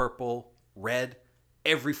 white, purple, red,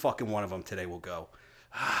 every fucking one of them today will go,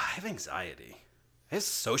 I have anxiety. I have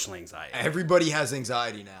social anxiety. Everybody has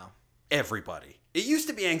anxiety now. Everybody. It used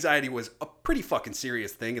to be anxiety was a pretty fucking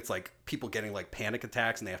serious thing. It's like people getting like panic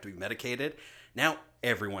attacks and they have to be medicated. Now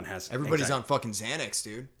everyone has Everybody's anxiety. on fucking Xanax,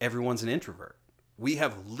 dude. Everyone's an introvert. We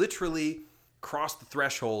have literally crossed the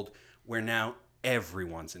threshold where now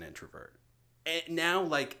everyone's an introvert. And now,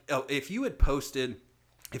 like, if you had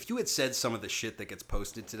said some of the shit that gets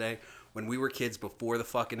posted today when we were kids before the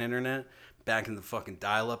fucking internet, back in the fucking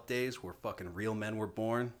dial-up days where fucking real men were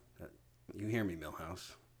born, you hear me,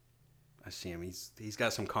 Milhouse. I see him. He's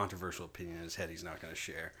got some controversial opinion in his head he's not going to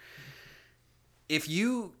share. If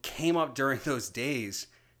you came up during those days,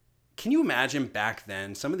 can you imagine back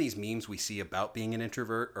then some of these memes we see about being an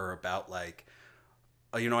introvert or about like,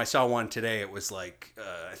 I saw one today. It was like,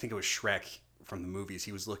 I think it was Shrek from the movies.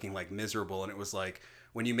 He was looking like miserable. And it was like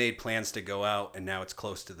when you made plans to go out and now it's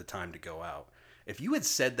close to the time to go out. If you had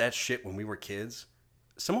said that shit when we were kids,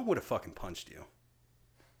 someone would have fucking punched you.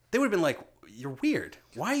 They would have been like, you're weird.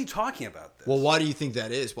 Why are you talking about this? Well, why do you think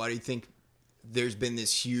that is? Why do you think there's been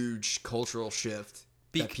this huge cultural shift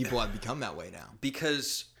that people have become that way now?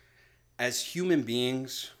 Because as human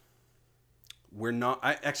beings, we're not...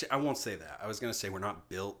 I won't say that. I was going to say we're not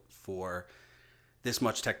built for this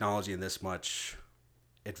much technology and this much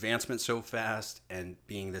advancement so fast and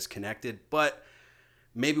being this connected. But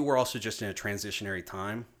maybe we're also just in a transitionary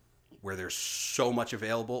time where there's so much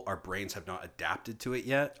available. Our brains have not adapted to it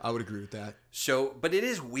yet. I would agree with that. So, but it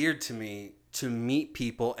is weird to me to meet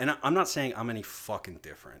people. And I'm not saying I'm any fucking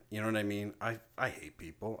different. You know what I mean? I hate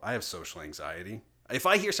people. I have social anxiety. If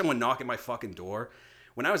I hear someone knock at my fucking door,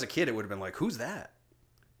 when I was a kid, it would have been like, who's that?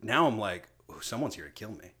 Now I'm like, oh, someone's here to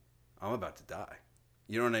kill me. I'm about to die.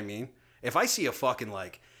 You know what I mean? If I see a fucking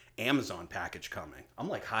like Amazon package coming, I'm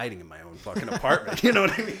like hiding in my own fucking apartment. You know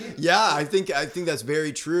what I mean? Yeah, I think that's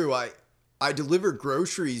very true. I delivered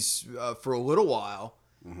groceries for a little while,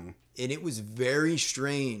 and it was very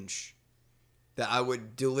strange that I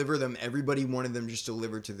would deliver them. Everybody wanted them just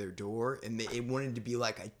delivered to their door, and it wanted to be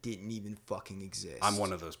like I didn't even fucking exist. I'm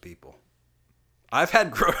one of those people. I have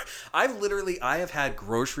had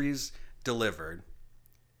groceries delivered,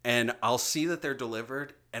 and I'll see that they're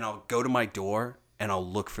delivered, and I'll go to my door and I'll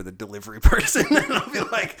look for the delivery person, and I'll be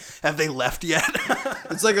like, "Have they left yet?"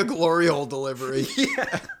 It's like a glory hole delivery.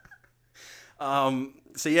 Yeah.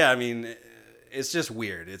 So yeah, I mean, it's just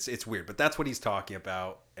weird. It's weird, but that's what he's talking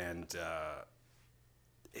about, and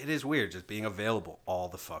it is weird just being available all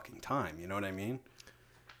the fucking time. You know what I mean?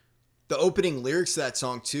 The opening lyrics to that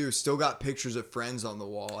song too still got pictures of friends on the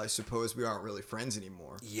wall. I suppose we aren't really friends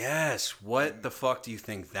anymore. Yes. What the fuck do you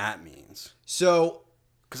think that means? So,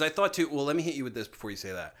 because I thought too. Well, let me hit you with this before you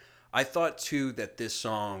say that. I thought too that this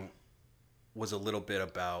song was a little bit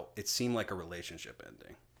about. It seemed like a relationship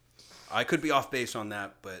ending. I could be off base on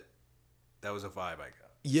that, but that was a vibe I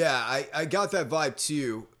got. yeah, I got that vibe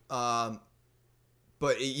too.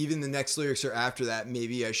 But even the next lyrics are after that.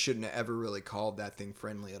 Maybe I shouldn't have ever really called that thing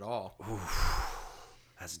friendly at all. Oof,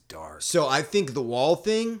 that's dark. So I think the wall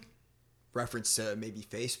thing, reference to maybe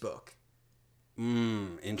Facebook.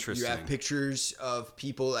 Interesting. You have pictures of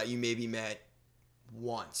people that you maybe met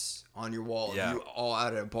once on your wall. Yeah. You all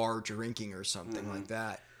out at a bar drinking or something like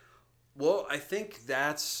that. Well, I think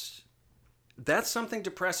that's something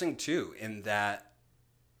depressing too, in that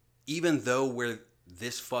even though we're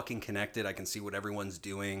this fucking connected, I can see what everyone's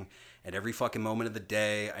doing at every fucking moment of the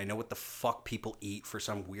day. I know what the fuck people eat for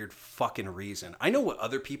some weird fucking reason. I know what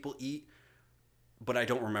other people eat, but I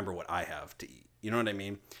don't remember what I have to eat. You know what I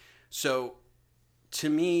mean? So to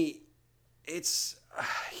me, it's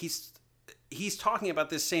he's talking about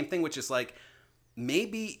this same thing, which is like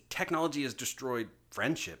maybe technology has destroyed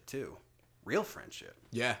friendship too, real friendship.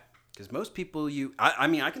 Yeah. Because most people I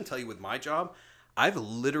mean, I can tell you with my job, I've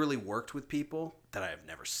literally worked with people that I have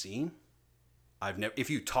never seen. If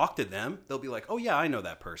you talk to them, they'll be like, "Oh yeah, I know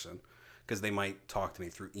that person," because they might talk to me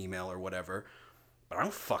through email or whatever. But I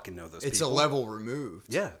don't fucking know those people. It's a level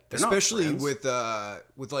removed. Yeah, especially with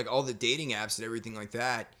like all the dating apps and everything like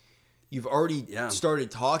that. You've already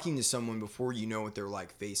started talking to someone before you know what they're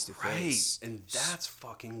like face to face. Right, and that's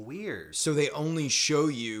fucking weird. So they only show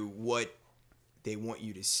you what they want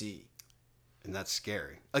you to see. And that's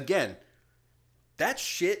scary. Again, that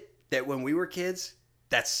shit that when we were kids,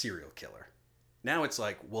 that's serial killer. Now it's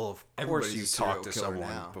like, well, of course you talk to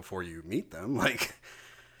someone before you meet them. Like,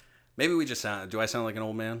 maybe we just do I sound like an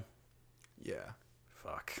old man? Yeah.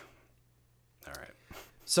 Fuck. All right.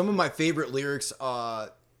 Some of my favorite lyrics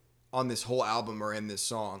on this whole album are in this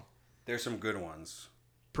song. There's some good ones.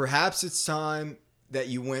 Perhaps it's time that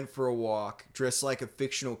you went for a walk, dressed like a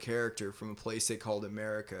fictional character from a place they called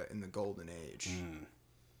America in the Golden Age.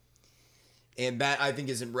 And that, I think,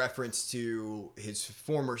 is in reference to his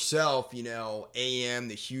former self, you know, AM,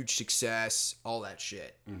 the huge success, all that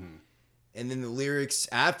shit. Mm-hmm. And then the lyrics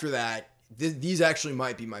after that, these actually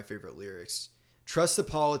might be my favorite lyrics. Trust the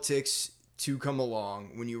politics to come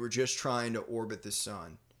along when you were just trying to orbit the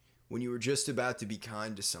sun, when you were just about to be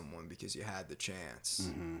kind to someone because you had the chance.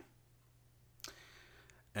 Mm-hmm.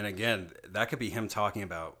 And again, that could be him talking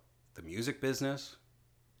about the music business,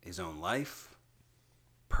 his own life,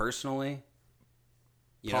 personally.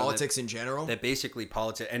 Politics in general? That basically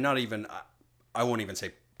politics, and not even, I won't even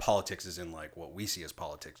say politics is in like what we see as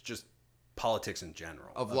politics, just politics in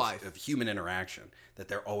general. Of life. Of human interaction, that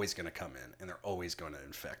they're always going to come in and they're always going to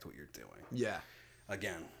infect what you're doing. Yeah.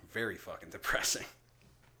 Again, very fucking depressing.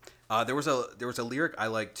 There was a lyric I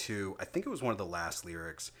liked too. I think it was one of the last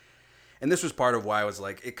lyrics. And this was part of why I was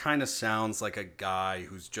like, it kind of sounds like a guy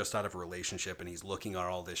who's just out of a relationship and he's looking at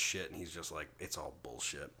all this shit and he's just like, it's all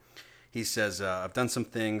bullshit. He says, I've done some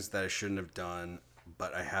things that I shouldn't have done,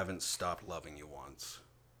 but I haven't stopped loving you once.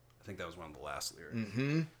 I think that was one of the last lyrics.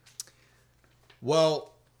 Mm-hmm.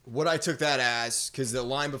 Well, what I took that as, because the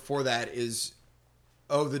line before that is,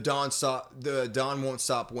 oh, the dawn won't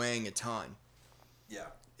stop weighing a ton. Yeah.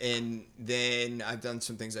 And then I've done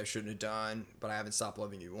some things I shouldn't have done, but I haven't stopped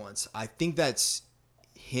loving you once. I think that's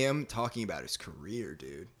him talking about his career,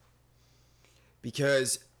 dude.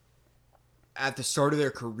 Because at the start of their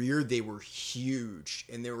career, they were huge.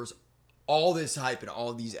 And there was all this hype and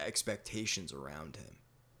all these expectations around him.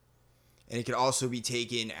 And it could also be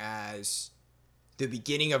taken as the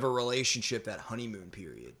beginning of a relationship, that honeymoon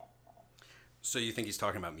period. So you think he's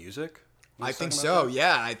talking about music? when I he's think talking about so. that?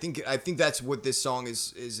 Yeah, I think that's what this song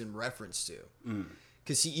is in reference to.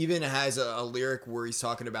 Because he even has a lyric where he's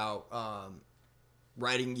talking about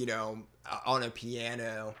writing, on a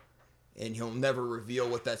piano, and he'll never reveal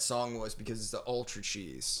what that song was because it's the ultra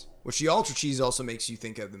cheese. Which the ultra cheese also makes you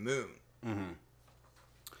think of the moon.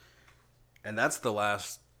 And that's the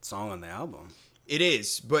last song on the album. It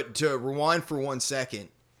is, but to rewind for 1 second,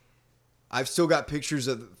 I've still got pictures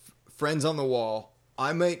of friends on the wall.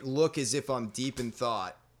 I might look as if I'm deep in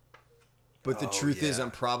thought, but the truth is yeah.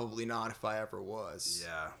 I'm probably not if I ever was.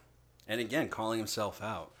 Yeah. And again, calling himself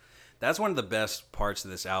out. That's one of the best parts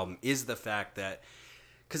of this album is the fact that,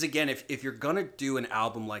 because again, if you're going to do an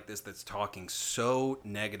album like this that's talking so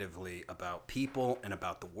negatively about people and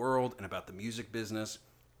about the world and about the music business,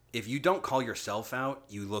 if you don't call yourself out,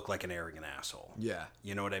 you look like an arrogant asshole. Yeah.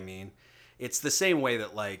 You know what I mean? It's the same way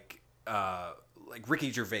that like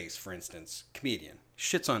Ricky Gervais, for instance, comedian,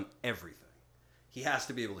 shits on everything. He has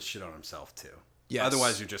to be able to shit on himself too. Yes.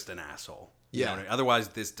 Otherwise, you're just an asshole. You know Yeah. what I mean? Otherwise,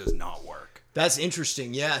 this does not work. That's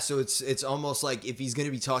interesting. Yeah, so it's almost like if he's going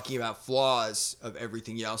to be talking about flaws of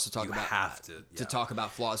everything, you also talk You about have to, yeah. talk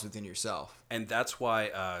about flaws within yourself. And that's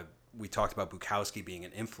why we talked about Bukowski being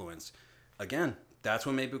an influence. Again, that's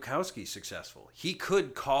what made Bukowski successful. He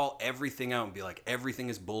could call everything out and be like, everything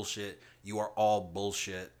is bullshit. You are all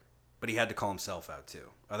bullshit. But he had to call himself out too.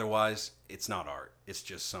 Otherwise, it's not art. It's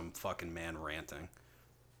just some fucking man ranting.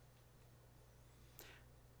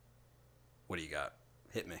 What do you got?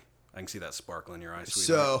 Hit me. I can see that sparkle in your eyes,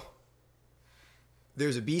 sweetheart. So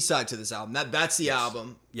there's a B-side to this album. That's the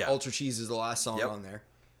album. Yeah. Ultra Cheese is the last song Yep. on there.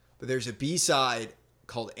 But there's a B-side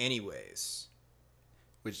called Anyways.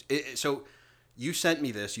 So you sent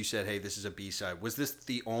me this. You said, hey, this is a B-side. Was this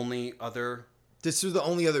the only other? This was the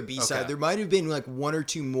only other B-side. Okay. There might have been like one or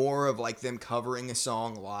two more of like them covering a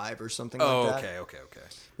song live or something Oh, like that. okay.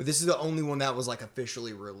 But this is the only one that was like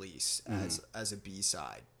officially released as a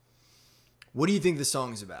B-side. What do you think the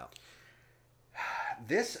song is about?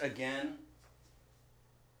 This again,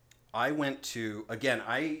 I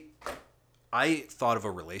thought of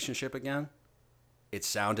a relationship again. It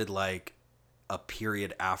sounded like a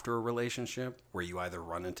period after a relationship where you either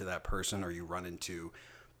run into that person or you run into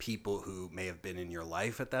people who may have been in your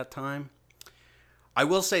life at that time. I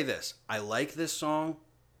will say this. I like this song.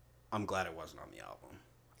 I'm glad it wasn't on the album.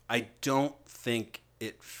 I don't think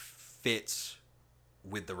it fits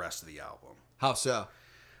with the rest of the album. How so?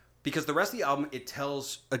 Because the rest of the album, it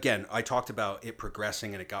tells, again, I talked about it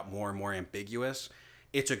progressing and it got more and more ambiguous.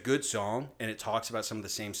 It's a good song and it talks about some of the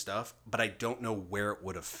same stuff, but I don't know where it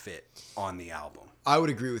would have fit on the album. I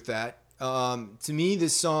would agree with that. To me,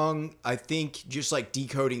 this song, I think just like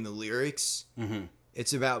decoding the lyrics,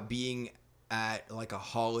 it's about being at like a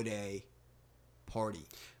holiday party.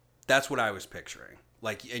 That's what I was picturing.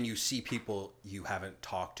 Like, and you see people you haven't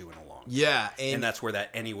talked to in a long time. Yeah. And that's where that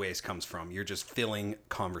anyways comes from. You're just filling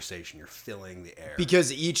conversation. You're filling the air.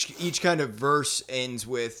 Because each kind of verse ends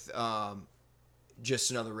with just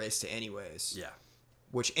another race to anyways. Yeah.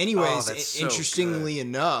 Which Oh, anyways, that's so interestingly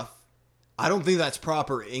enough, I don't think that's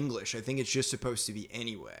proper English. I think it's just supposed to be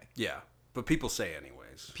anyway. Yeah. But people say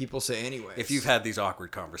anyways. People say anyways. If you've had these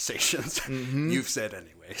awkward conversations, you've said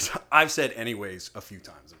anyways. I've said anyways a few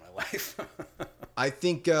times in my life. I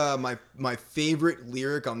think my favorite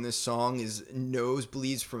lyric on this song is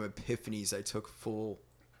 "Nosebleeds from epiphanies I took full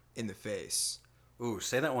in the face." Ooh,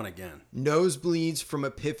 say that one again. Nosebleeds from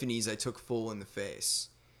epiphanies I took full in the face.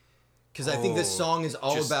 Because I think this song is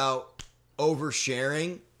all about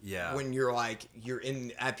oversharing. Yeah. When you're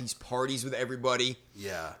at these parties with everybody.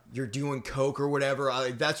 Yeah. You're doing coke or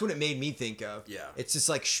whatever. That's what it made me think of. Yeah. It's this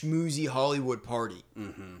like schmoozy Hollywood party.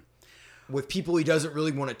 With people he doesn't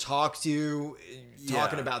really want to talk to,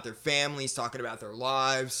 talking about their families, talking about their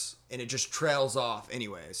lives, and it just trails off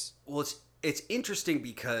anyways. Well, it's interesting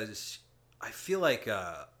because I feel like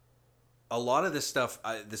a lot of this stuff,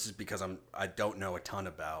 this is because I don't know a ton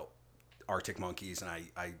about Arctic Monkeys and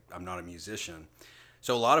I'm not a musician.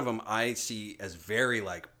 So a lot of them I see as very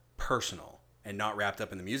like personal and not wrapped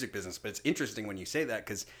up in the music business. But it's interesting when you say that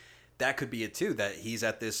because that could be it too, that he's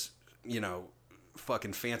at this,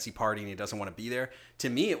 fucking fancy party and he doesn't want to be there. To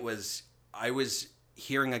me, I was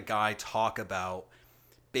hearing a guy talk about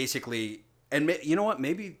basically, and you know what?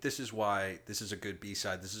 Maybe this is why this is a good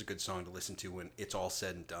B-side. This is a good song to listen to when it's all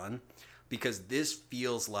said and done, because this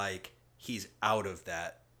feels like he's out of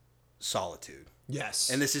that solitude. Yes.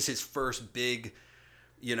 And this is his first big,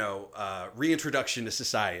 reintroduction to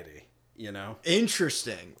society,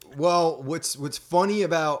 Interesting. Well, what's funny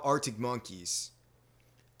about Arctic Monkeys,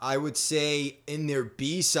 I would say in their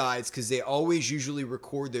B-sides, because they always usually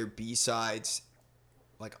record their B-sides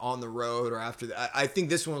like on the road or after that. I think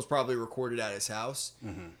this one was probably recorded at his house.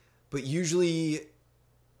 Mm-hmm. But usually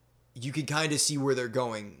you can kind of see where they're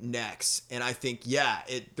going next. And I think,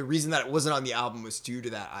 the reason that it wasn't on the album was due to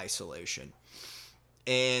that isolation.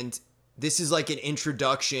 And this is like an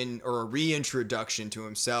introduction or a reintroduction to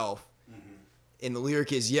himself. Mm-hmm. And the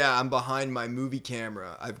lyric is, I'm behind my movie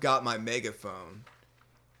camera. I've got my megaphone.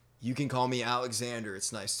 You can call me Alexander.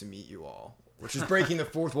 It's nice to meet you all. Which is breaking the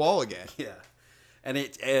fourth wall again. Yeah. And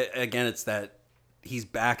it's that he's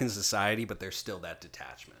back in society, but there's still that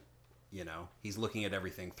detachment. You know, he's looking at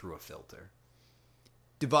everything through a filter.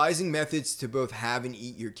 Devising methods to both have and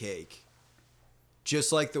eat your cake,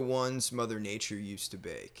 just like the ones Mother Nature used to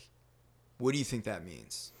bake. What do you think that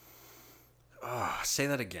means? Say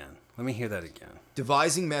that again. Let me hear that again.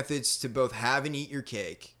 Devising methods to both have and eat your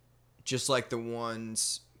cake, just like the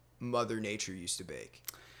ones Mother Nature used to bake.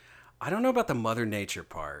 I don't know about the Mother Nature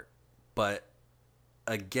part, but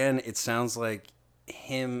again, it sounds like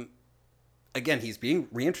him. Again, he's being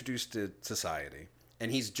reintroduced to society,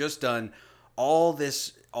 and he's just done all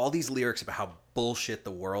these lyrics about how bullshit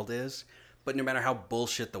the world is. But no matter how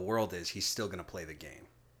bullshit the world is, he's still going to play the game.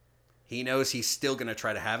 He knows he's still going to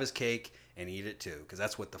try to have his cake and eat it too, because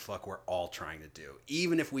that's what the fuck we're all trying to do.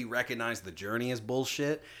 Even if we recognize the journey is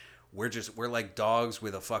bullshit, we're like dogs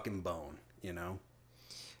with a fucking bone, you know?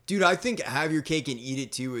 Dude, I think have your cake and eat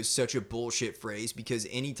it too is such a bullshit phrase, because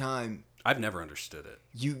anytime I've never understood it.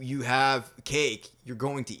 You have cake, you're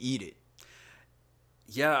going to eat it.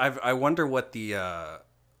 Yeah, I wonder what the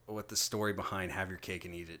story behind have your cake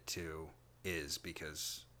and eat it too is,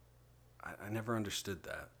 because I never understood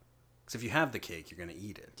that. Because if you have the cake, you're going to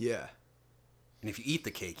eat it. Yeah. And if you eat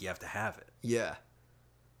the cake, you have to have it. Yeah.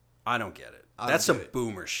 I don't get it. That's some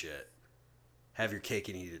boomer shit. Have your cake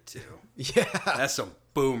and eat it too. Yeah. That's some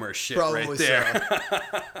boomer shit Probably right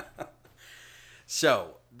there.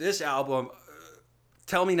 So, this album,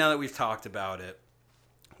 tell me now that we've talked about it,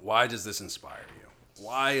 why does this inspire you?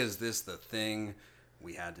 Why is this the thing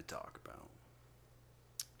we had to talk about?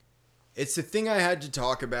 It's the thing I had to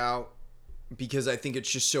talk about because I think it's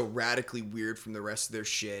just so radically weird from the rest of their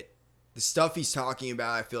shit. The stuff he's talking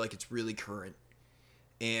about, I feel like it's really current.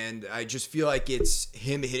 And I just feel like it's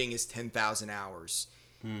him hitting his 10,000 hours.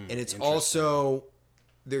 And it's also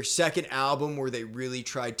their second album where they really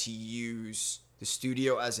tried to use the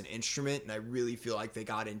studio as an instrument. And I really feel like they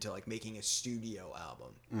got into like making a studio album.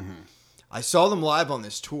 Mm-hmm. I saw them live on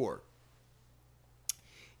this tour.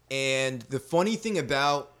 And the funny thing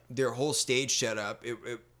about their whole stage setup,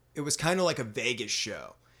 it was kind of like a Vegas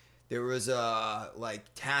show. There was a like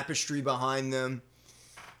tapestry behind them.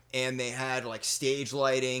 And they had like stage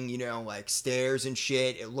lighting, you know, like stairs and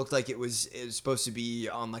shit. It looked like it was supposed to be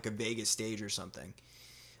on like a Vegas stage or something.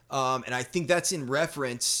 And I think that's in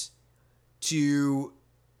reference to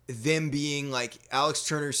them being like Alex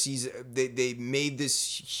Turner sees they made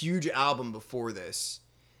this huge album before this.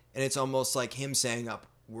 And it's almost like him saying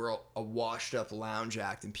we're a washed up lounge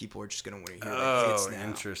act and people are just going to want to hear the hits now.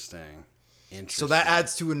 Interesting. So that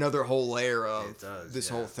adds to another whole layer of this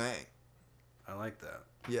whole thing. I like that.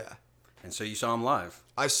 Yeah. And so you saw them live.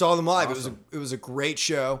 I saw them live. Awesome. It was a great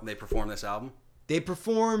show. They performed this album? They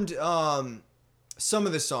performed some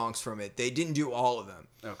of the songs from it. They didn't do all of them.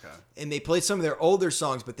 Okay. And they played some of their older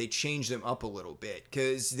songs, but they changed them up a little bit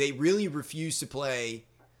because they really refuse to play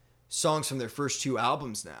songs from their first two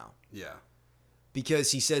albums now. Yeah.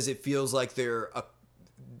 Because he says it feels like they're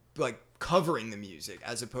like covering the music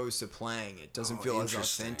as opposed to playing it. Doesn't feel as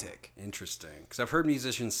authentic. Interesting. Because I've heard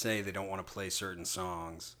musicians say they don't want to play certain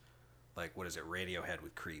songs, like what is it, Radiohead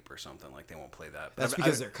with Creep or something. Like they won't play that. That's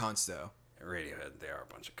because they're cunts, though. Radiohead, they are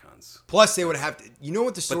a bunch of cunts. Plus, they would have to. You know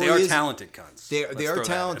what the story is? But they are talented cunts. They are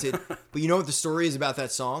talented. But you know what the story is about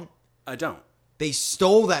that song? I don't. They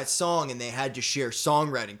stole that song and they had to share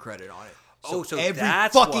songwriting credit on it. So every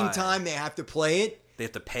that's fucking why. time they have to play it, They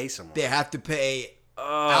have to pay someone. they have to pay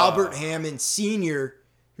Albert Hammond Sr.,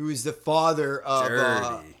 who is the father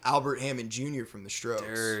of Albert Hammond Jr. from the Strokes.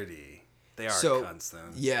 Dirty. They are cunts, then.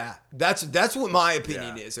 Yeah, that's what my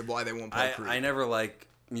opinion is of why they won't play Creep. I never like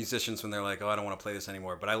musicians when they're like, oh, I don't want to play this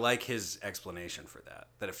anymore. But I like his explanation for that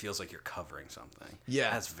it feels like you're covering something.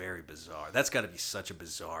 Yeah. That's very bizarre. That's got to be such a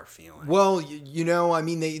bizarre feeling. Well, you know, I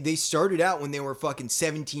mean, they started out when they were fucking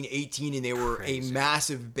 17, 18, and they were a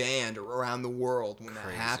massive band around the world when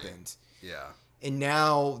that happened. Yeah. And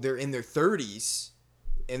now they're in their 30s,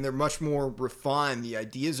 and they're much more refined. The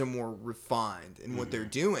ideas are more refined in what they're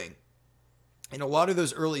doing. And a lot of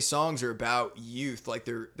those early songs are about youth. Like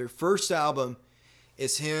their first album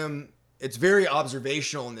is him it's very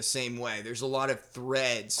observational in the same way. There's a lot of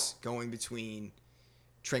threads going between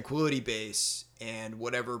Tranquility bass and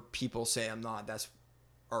whatever people say I'm not.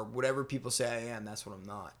 Or whatever people say I am. That's what I'm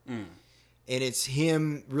not. And it's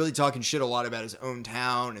him really talking shit a lot about his own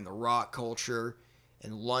town and the rock culture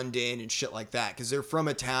and London and shit like that. Because they're from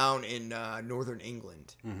a town in northern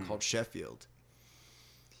England called Sheffield.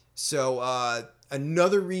 So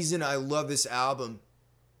another reason I love this album,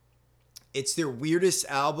 it's their weirdest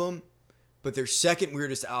album, but their second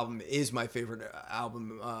weirdest album is my favorite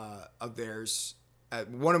album of theirs.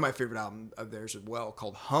 One of my favorite albums of theirs as well,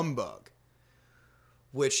 called Humbug,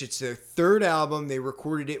 which it's their third album. They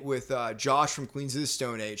recorded it with Josh from Queens of the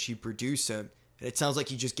Stone Age. He produced him, and it sounds like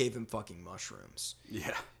he just gave him fucking mushrooms.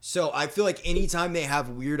 Yeah. So I feel like anytime they have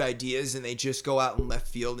weird ideas and they just go out in left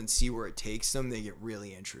field and see where it takes them, they get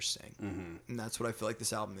really interesting. And that's what I feel like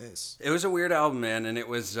this album is. It was a weird album, man, and it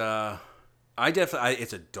was.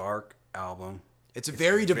 It's a dark album. It's a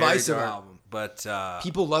very divisive dark, album, but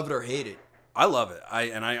people love it or hate it. I love it.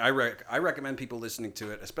 I recommend people listening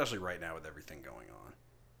to it, especially right now with everything going on.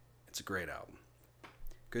 It's a great album.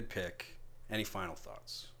 Good pick. Any final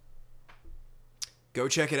thoughts? Go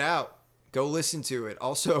check it out. Go listen to it.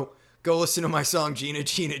 Also, go listen to my song Gina,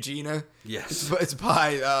 Gina, Gina. Yes. It's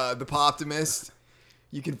by the Poptimist.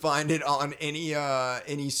 You can find it on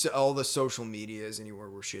all the social medias, anywhere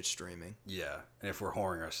where shit's streaming. Yeah, and if we're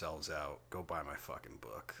whoring ourselves out, go buy my fucking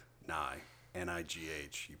book. Nigh,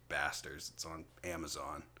 you bastards. It's on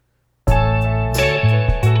Amazon.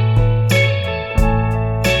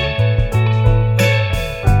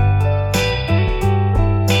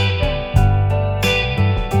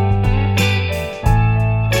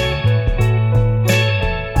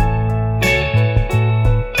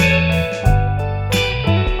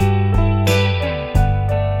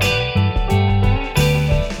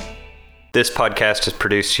 This podcast is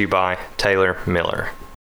produced to you by Taylor Miller.